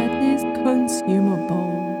something that is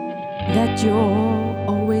consumable, that you're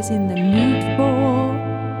always in the mood for.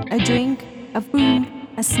 A drink, a food,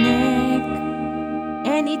 a snack.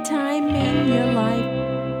 Anytime in your life,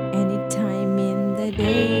 anytime in the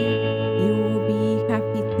day, you will be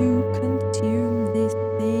happy to consume this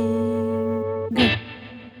thing. Go.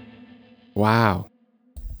 Wow.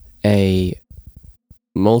 A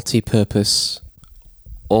multi-purpose,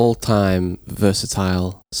 all-time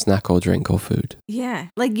versatile snack or drink or food. Yeah,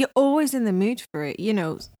 like you're always in the mood for it, you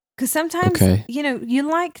know, because sometimes, Okay. you know, you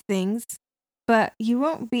like things, but you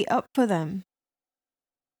won't be up for them,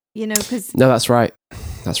 you know, because No, that's right.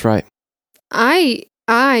 That's right. I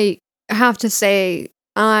have to say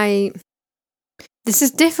this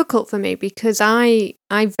is difficult for me because I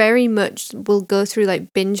very much will go through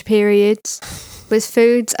like binge periods with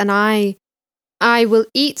foods, and I will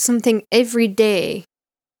eat something every day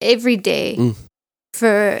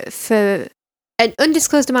for an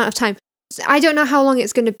undisclosed amount of time. I don't know how long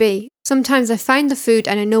it's going to be. Sometimes I find the food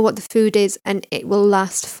and I know what the food is, and it will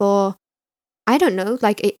last for, I don't know,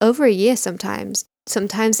 like over a year sometimes.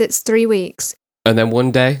 Sometimes it's 3 weeks. And then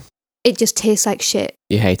one day, It just tastes like shit,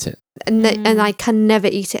 you hate it. and I can never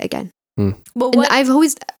eat it again. well, And what? I've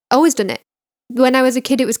always done it. When I was a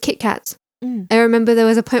kid, it was Kit Kats. Mm. I remember there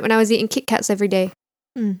was a point when I was eating Kit Kats every day,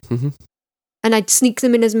 Mm-hmm. and I'd sneak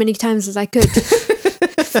them in as many times as I could.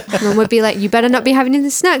 Mum would be like, "You better not be having any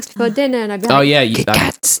snacks before dinner," and I'd be like, Oh, yeah. Kit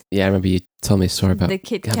Kats. Yeah, I remember you told me a story about The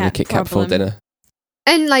Kit having a Kat Kit Kat before problem. dinner.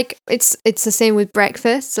 And like it's the same with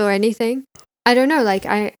breakfast or anything. I don't know. Like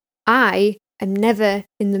I am never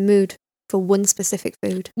in the mood for one specific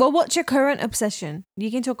food. Well, what's your current obsession? You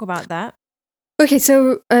can talk about that. Okay,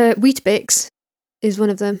 so Weetabix is one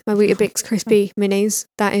of them. My Weetabix crispy minis.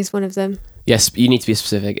 That is one of them. Yes, you need to be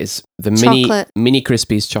specific. It's the Chocolate. mini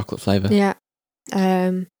Crispies chocolate flavour. Yeah.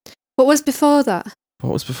 What was before that?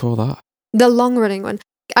 What was before that? The long running one.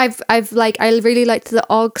 I really liked the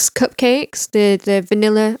Oggs cupcakes, the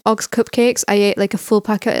vanilla Oggs cupcakes. I ate like a full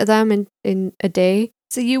packet of them in a day.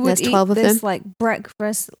 So you would There's eat 12 of this them. like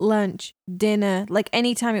breakfast, lunch, dinner, like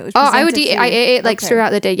anytime it was. Oh, I would presented eat. to I you. ate it like Okay. throughout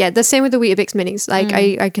the day. Yeah, the same with the Weetabix minis. Like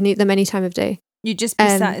I can eat them any time of day. You'd just be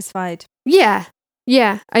satisfied. Yeah,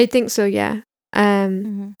 I think so. Yeah.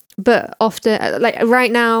 But often, like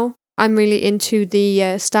right now, I'm really into the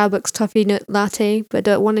Starbucks toffee nut latte, but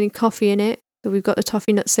don't want any coffee in it. So we've got the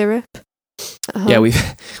toffee nut syrup. at Yeah, home.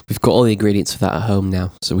 we've got all the ingredients for that at home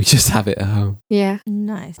now, so we just have it at home. Yeah.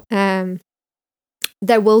 Nice.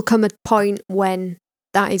 There will come a point when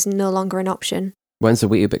that is no longer an option. When's the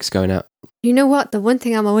Weetabix going out? You know what? The one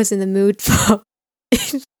thing I'm always in the mood for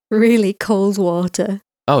is really cold water.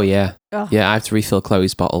 Oh yeah, Oh. yeah. I have to refill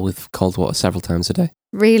Chloe's bottle with cold water several times a day.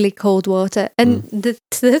 Really cold water. And the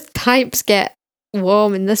pipes get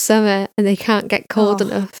warm in the summer and they can't get cold Oh.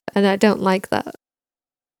 enough. And I don't like that.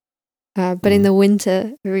 But in the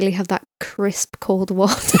winter, we really have that crisp cold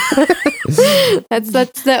water. that's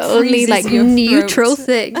the only Freezes like your neutral throat.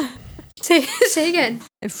 thing. Say again.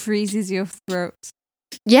 It freezes your throat.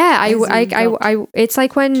 Yeah, As you I it's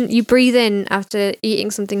like when you breathe in after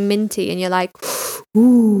eating something minty and you're like,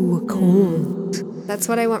 ooh, cold. That's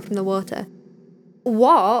what I want from the water.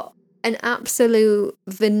 What an absolute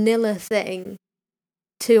vanilla thing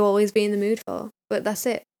to always be in the mood for. But that's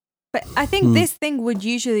it. But I think this thing would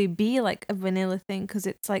usually be like a vanilla thing because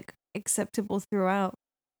it's like acceptable throughout.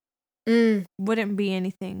 Wouldn't be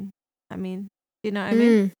anything. I mean, you know what I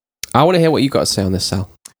mean? I want to hear what you got to say on this, Sal.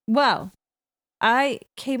 Well, I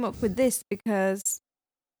came up with this because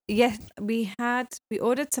yes, we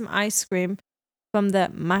ordered some ice cream from the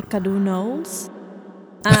McDonald's,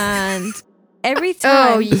 and every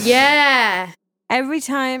time, Oh yeah. every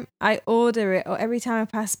time I order it or every time I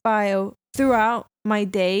pass by or throughout my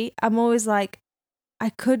day, I'm always like, I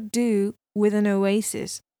could do with an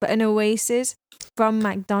Oasis, but an Oasis from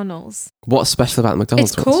McDonald's. What's special about the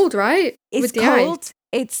McDonald's It's ones? cold, right? It's With the ice. cold.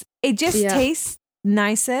 It just Yeah. tastes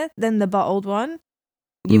nicer than the bottled one.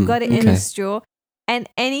 You've got it in okay. a straw. And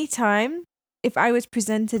anytime if I was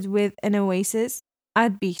presented with an Oasis,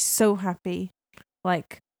 I'd be so happy.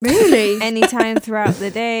 Like Really? anytime throughout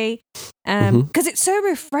the day. Because it's so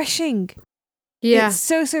refreshing. Yeah. It's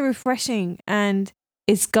so refreshing. And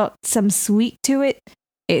it's got some sweet to it.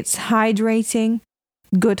 It's hydrating,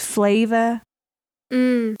 good flavor.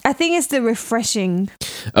 I think it's the refreshing.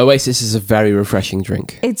 Oasis is a very refreshing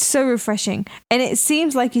drink. It's so refreshing. And it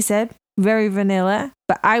seems, like you said, very vanilla,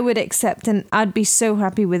 but I would accept and I'd be so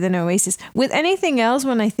happy with an Oasis. With anything else,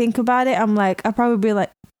 when I think about it, I'm like, I'll probably be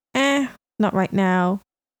like, not right now.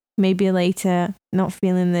 Maybe later. Not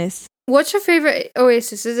feeling this. What's your favourite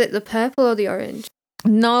Oasis? Is it the purple or the orange?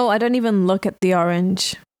 No, I don't even look at the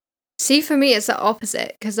orange. See, for me, it's the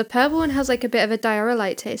opposite because the purple one has like a bit of a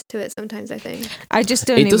diarrhea taste to it. Sometimes I think. I just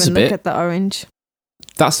don't It does even a look bit. at the orange.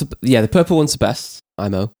 The purple one's the best,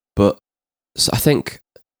 IMO. But I think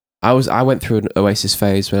I went through an Oasis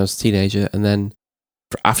phase when I was a teenager, and then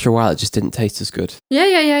after a while, it just didn't taste as good.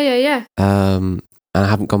 Yeah. And I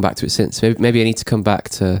haven't gone back to it since. Maybe I need to come back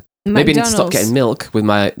to. Maybe I need to stop getting milk with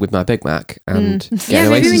my Big Mac and get Yeah,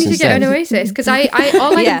 an maybe Oasis we need to get instead. an Oasis because I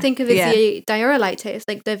all I Yeah, can think of is yeah. the diarrhea taste,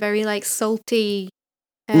 like the very like salty.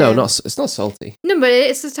 No, it's not salty. No, but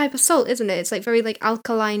it's the type of salt, isn't it? It's like very like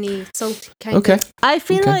alkaline-y, salty kind Okay. of. I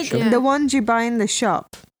feel Okay, like sure. the ones you buy in the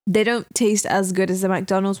shop, they don't taste as good as the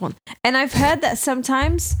McDonald's one. And I've heard that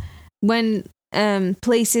sometimes when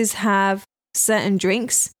places have certain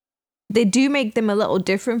drinks, they do make them a little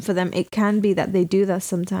different for them. It can be that they do that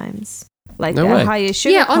sometimes. Like No a way. higher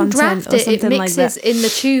sugar Yeah, on content draft or it something like mixes that. in the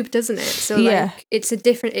tube, doesn't it? So Yeah. like it is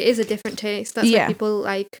a different taste. That's Yeah. why people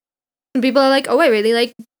like. And people are like, oh, I really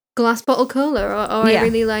like glass bottle cola, or Yeah. I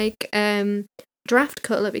really like draft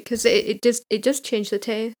cola because it just changed the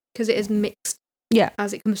taste because it is mixed. Yeah.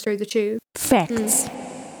 As it comes through the tube. Facts.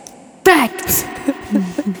 Facts.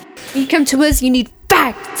 You come to us, you need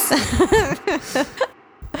facts.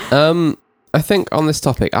 I think on this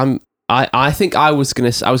topic, I think I was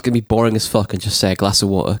gonna be boring as fuck and just say a glass of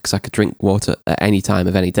water because I could drink water at any time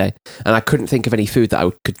of any day, and I couldn't think of any food that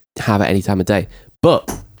I could have at any time of day.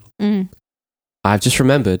 But I've just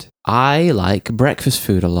remembered I like breakfast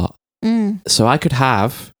food a lot, so I could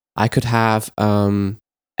have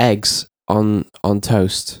eggs on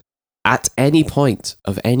toast at any point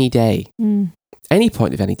of any day, and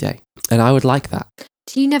I would like that.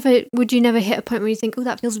 Would you never hit a point where you think, oh,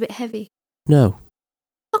 that feels a bit heavy? No,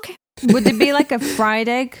 Okay. Would it be like a fried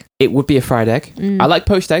egg? it would be a fried egg. I like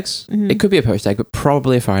poached eggs. Mhm. It could be a poached egg, but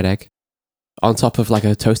probably a fried egg on top of like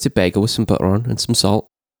a toasted bagel with some butter on and some salt,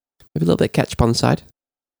 maybe a little bit of ketchup on the side.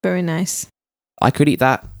 Very nice. I could eat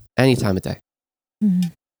that any time of day.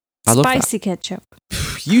 I love Spicy ketchup.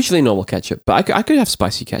 that. Usually normal ketchup, but I could have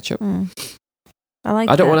spicy ketchup. I like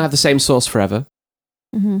I don't that. want to have the same sauce forever.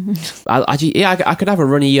 I could have a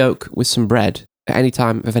runny yolk with some bread at any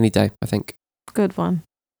time of any day, I think. Good one.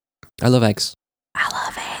 I love eggs. I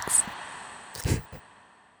love eggs.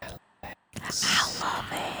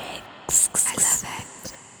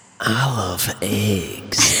 I love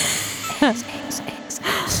eggs.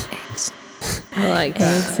 I like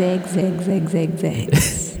eggs.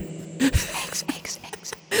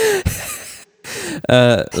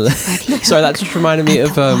 Sorry, that just reminded me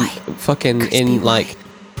of fucking in like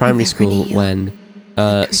primary school when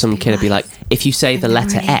some kid would be like, if you say the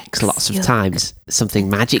letter X lots of times, something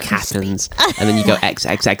magic happens, and then you go X,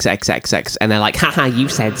 X, X, X, X, X, and they're like, haha, you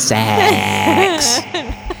said sex.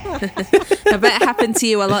 I bet it happened to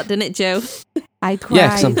you a lot, didn't it, Joe? I cried. Yeah,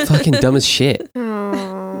 because I'm fucking dumb as shit.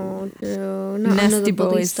 Oh no, not Nasty another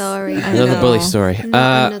bully boys. story. I Another know. bully story.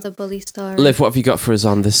 Not another bully story. Liv, what have you got for us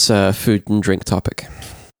on this food and drink topic?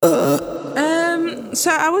 So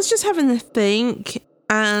I was just having a think,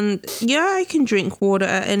 and yeah, I can drink water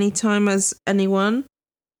at any time as anyone,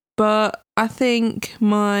 but I think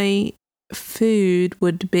my food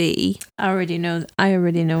would be I already know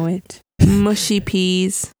it. mushy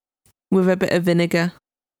peas with a bit of vinegar.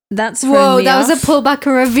 That's Whoa, thrown me that was off. a pullback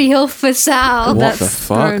and reveal for Sal. What That's the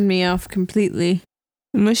fuck? thrown me off completely.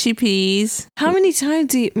 Mushy peas. How many times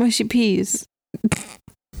do you eat mushy peas?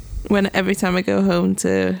 Every time I go home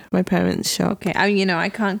to my parents' shop. Okay, I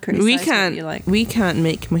can't criticize We what can't. you like. We can't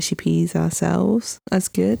make mushy peas ourselves as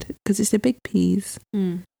good because it's the big peas.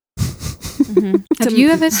 Have you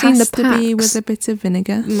ever seen the Has to be packs? with a bit of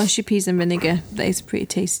vinegar Mushy peas and vinegar. That is pretty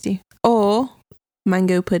tasty. or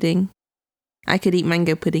mango pudding. I could eat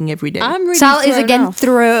mango pudding every day. I'm really Sal is thrown again off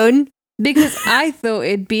thrown. because I thought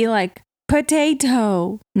it'd be like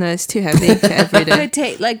potato. No, it's too heavy for every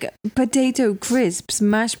day. Like potato crisps,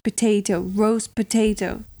 mashed potato, roast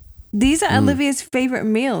potato. These are Olivia's favorite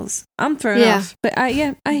meals. I'm thrown Yeah. off, but I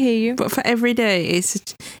hear you. But for every day,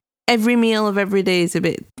 it's every meal of every day is a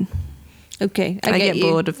bit. Okay, I get you.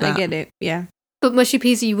 bored of that. I get it. Yeah. But mushy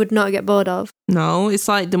peas you would not get bored of. No, it's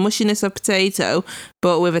like the mushiness of potato,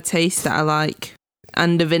 but with a taste that I like,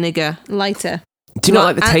 and the vinegar. Lighter. Do you not Well,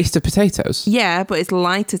 like the taste of potatoes? Yeah, but it's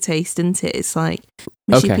lighter taste, isn't it? It's like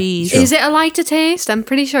mushy Okay, peas. sure. Is it a lighter taste? I'm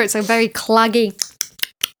pretty sure it's a very claggy.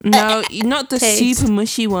 No, not the Taste. super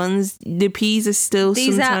mushy ones. The peas are still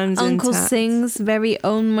These are sometimes Uncle intact. Sing's very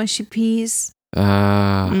own mushy peas.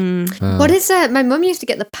 What is that? My mum used to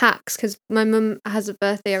get the packs because my mum has a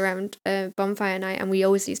birthday around bonfire night, and we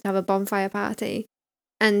always used to have a bonfire party.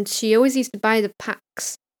 And she always used to buy the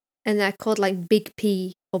packs and they're called like Big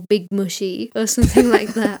P or Big Mushy or something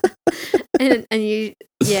like that. and you,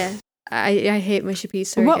 yeah, I hate mushy peas.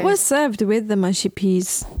 Sorry, What guys. was served with the mushy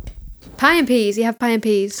peas? Pie and peas? You have pie and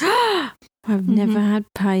peas. I've never had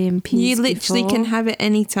pie and peas. You literally before. can have it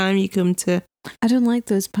anytime you come to. I don't like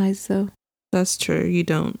those pies though. That's true. You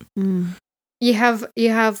don't. You have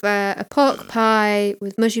a pork pie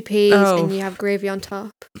with mushy peas, Oh. and you have gravy on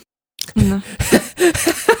top. No.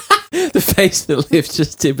 The face that Liv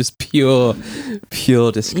just did was pure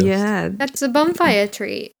disgust. Yeah. That's a bonfire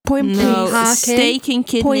treat. Point No, peas. Parkin. steak and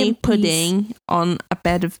kidney Point peas. pudding on a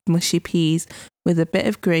bed of mushy peas with a bit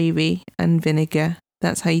of gravy and vinegar.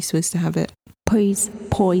 That's how you're supposed to have it. Peas.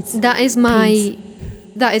 That is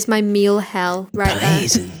my meal hell right there.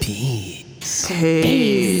 Peas and peas.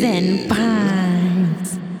 Peas and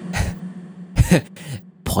pies.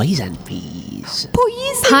 Poison peas.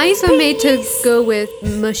 Pies are made to go with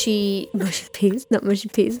mushy peas, not mushy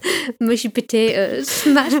peas, mushy potatoes,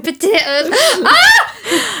 mashed potatoes.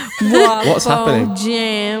 What's happening?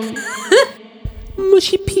 Jam.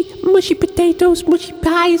 Mushy potatoes, mushy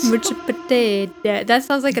pies. Mushy potato. That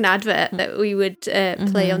sounds like an advert that we would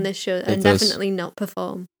play on this show and does. definitely not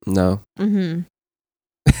perform. No. Mm-hmm.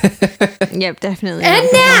 Yep, definitely. And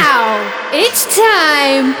now it's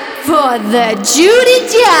time for the Judy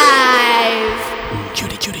Jive.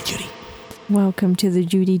 Judy. Welcome to the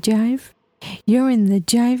Judy Jive. You're in the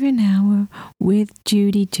Jiving Hour with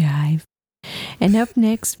Judy Jive. And up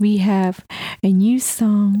next we have a new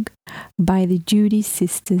song by the Judy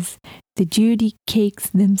sisters, the Judy Cakes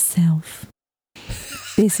themselves.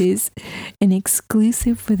 This is an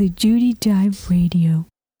exclusive for the Judy Jive Radio.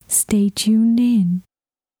 Stay tuned in.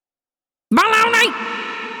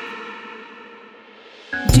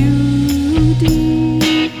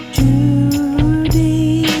 Judy,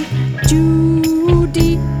 Judy,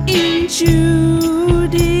 Judy,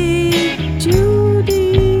 Judy, Judy,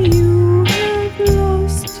 you have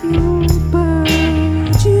lost your bird.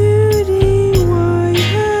 Judy, why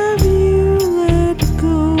have you let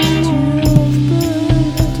go of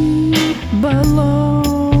birdie?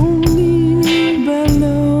 Baloney,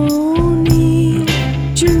 baloney,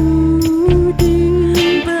 Judy,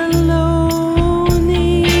 baloney,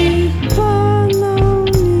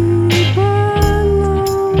 baloney,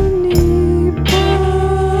 baloney,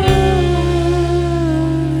 bird.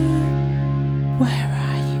 Where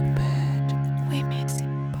are you, bird? We miss you.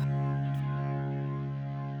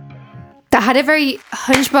 That had a very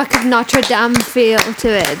Hunchback of Notre Dame feel to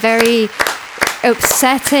it. Very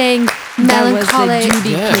upsetting, melancholic. That was the Judy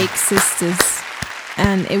Yeah. Cake sisters,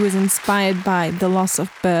 and it was inspired by the loss of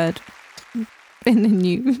Bird in the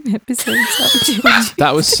new episodes of Judy.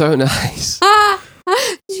 That was so nice.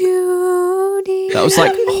 Judy. That was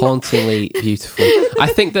like hauntingly beautiful. I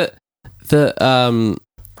think that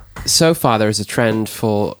so far there is a trend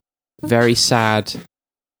for very sad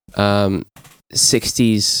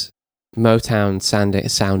 60s Motown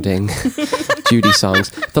sounding Judy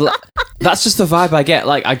songs. That's just the vibe I get.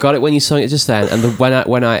 Like I got it when you sung it just then, and when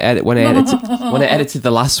I edited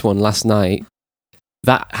the last one last night,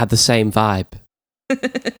 that had the same vibe.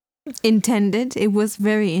 Intended. It was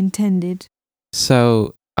very intended.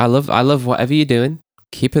 So I love whatever you're doing.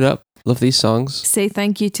 Keep it up. Love these songs. Say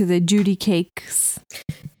thank you to the Judy Cakes.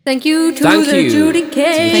 Thank you to Thank the you Judy to the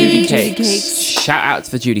Cake. Judy you, Judy Cakes. Cakes. Shout out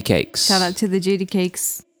to the Judy Cakes. Shout out to the Judy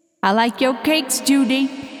Cakes. I like your cakes, Judy.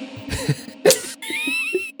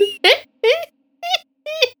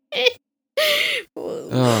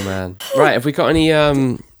 Oh man! Right, have we got any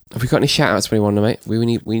shout outs we want to make? We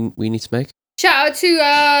need to make. Shout out to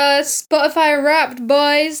Spotify Wrapped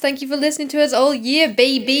boys. Thank you for listening to us all year,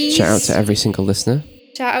 babies. Shout out to every single listener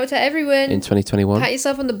Shout out to everyone. in 2021. Pat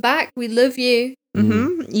yourself on the back. We love you.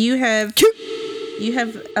 Mm-hmm. You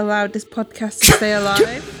have allowed this podcast to stay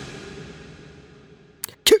alive.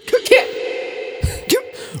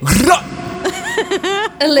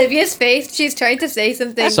 Olivia's face. She's trying to say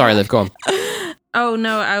something. Sorry, Liv, go on. Oh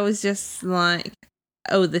no, I was just like,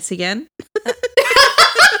 oh, this again.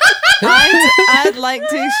 I'd like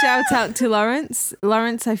to shout out to Lawrence.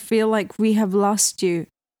 Lawrence, I feel like we have lost you.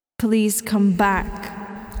 Please come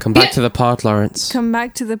back. Come back to the pod, Lawrence. Come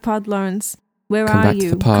back to the pod, Lawrence. Where Come are back to you?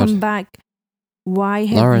 the pod. Come back. Why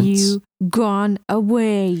have Lawrence. you gone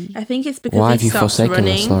away? I think it's because Why have he you stopped forsaken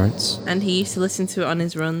running us, Lawrence? and he used to listen to it on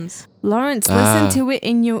his runs. Lawrence, Ah. listen to it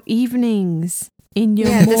in your evenings, in your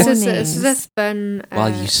Yeah, mornings. this is a fun While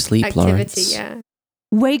you sleep, activity. Lawrence. Yeah,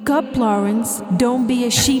 Wake up, Lawrence. Don't be a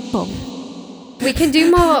sheeple. we can do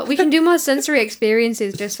more. We can do more sensory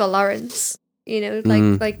experiences just for Lawrence. You know,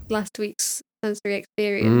 like last week's sensory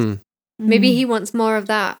experience. Mm. Maybe he wants more of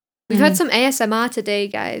that. We've had some ASMR today,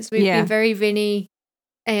 guys. We've Yeah. been very Vinny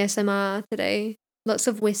ASMR today. Lots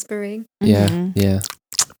of whispering. Yeah, Mhm. yeah.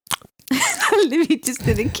 Livy just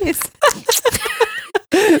did a kiss.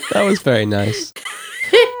 That was very nice.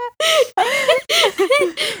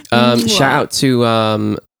 Mwah.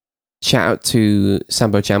 Shout out to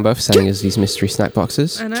Sambo Jambo for sending us these mystery snack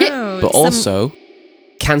boxes. I know. But it's also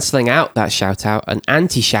cancelling out that shout out, an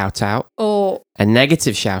anti shout out, Oh, a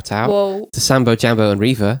negative shout out whoa. to Sambo Jambo and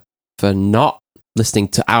Riva for not listening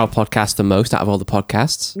to our podcast the most out of all the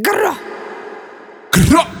podcasts.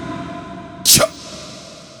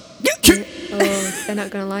 Oh, they're not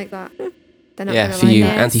going to like that. They're not Yeah, going to for like you,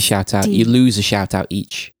 that. anti shout out. You lose a shout out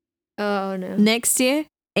each. Oh, no. Next year,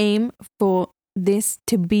 aim for this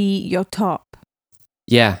to be your top.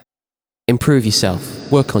 Yeah. Improve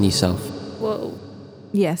yourself. Work on yourself. Whoa.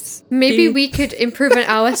 Yes. Maybe we could improve on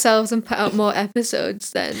ourselves and put out more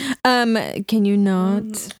episodes then. Can you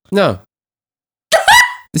not? No.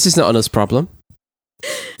 This is not an us problem.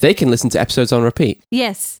 They can listen to episodes on repeat.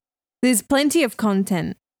 Yes. There's plenty of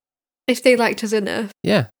content. If they liked us enough.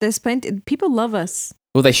 Yeah. There's plenty. People love us.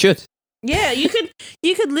 Well, they should. Yeah, you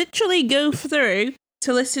could literally go through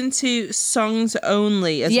to listen to songs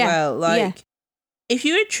only as Yeah, well. Like, yeah. if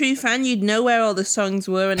you're a true fan, you'd know where all the songs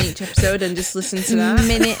were in each episode and just listen to that.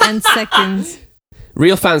 Minute and seconds.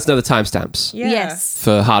 Real fans know the timestamps Yeah. Yes.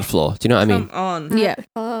 for Hard Floor. Do you know what I mean? Come on. Yeah.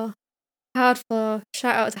 Hard Floor.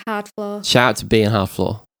 Shout out to Hard Floor. Shout out to B and Hard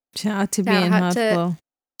Floor. Shout out to Shout being out to- hardcore.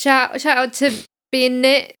 Shout out to being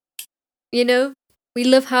Knit. You know, we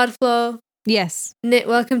love Hard Floor. Yes. Knit,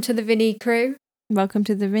 welcome to the Vinny crew. Welcome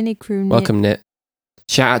to the Vinny crew. Nick. Welcome, Knit.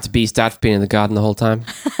 Shout out to B's dad for being in the garden the whole time.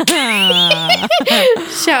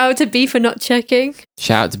 Shout out to B for not checking.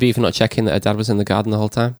 Shout out to B for not checking that her dad was in the garden the whole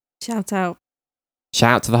time. Shout out.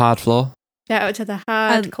 Shout out to the Hard Floor. Shout out to the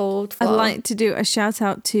hard, cold I'd floor. like to do a shout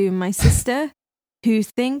out to my sister who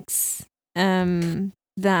thinks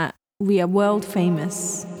that we are world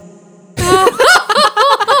famous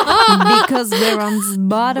because we're on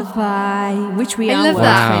Spotify, which we I are love world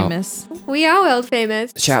that. famous. We are world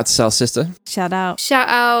famous. Shout out to Sal's sister. Shout out. Shout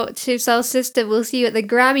out to Sal's sister. We'll see you at the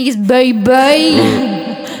Grammys, baby.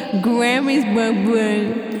 Grammys,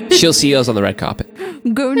 baby. She'll see us on the red carpet.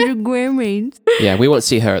 Going to Grammys. Yeah, we won't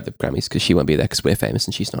see her at the Grammys because she won't be there because we're famous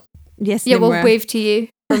and she's not. Yes, Yeah, we'll Nimra. wave to you.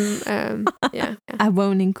 Yeah. I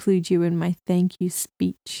won't include you in my thank you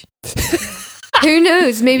speech. Who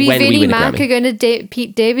knows? Maybe When we Vinny win a Mac Grammy. are going to date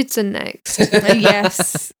Pete Davidson next.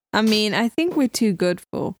 Yes. I mean, I think we're too good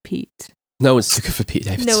for Pete. No one's too good for Pete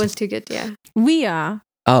Davidson. No one's too good, yeah. We are.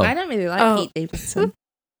 Oh, I don't really like Oh. Pete Davidson.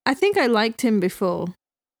 I think I liked him before.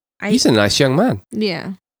 he's a nice young man.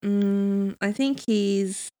 Yeah. I think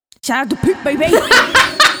he's Shout out to Pete, baby.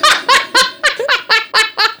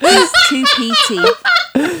 he's too peaty.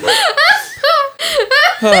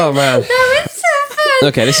 Oh man. That was so fun.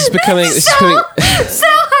 Okay, this is becoming. So had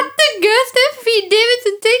the ghost of Pete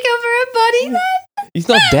Davidson take over her body then? He's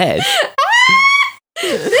not dead.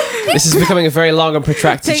 This is becoming a very long and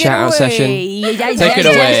protracted shout out session. Take it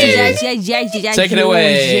away. Take it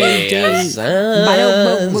away.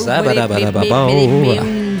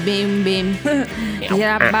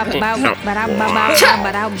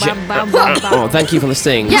 Oh, thank you for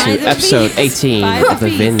listening to episode 18 of the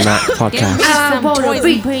Vin Mac podcast. I wanna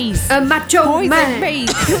be a macho man.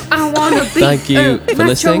 I wanna be Thank you a for macho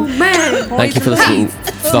listening. man. Thank you for listening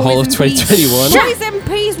for the whole of 2021. Boys and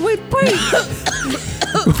peas with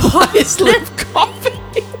Pete. Pious Live Coffee.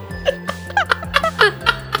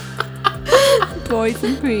 Boys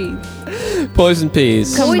and peas. Poison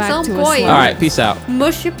peas. Come Boys back on to us boys. later. All right, peace out.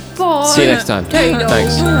 Mushy boy. See you next time. Potato.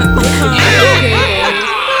 Thanks. Okay.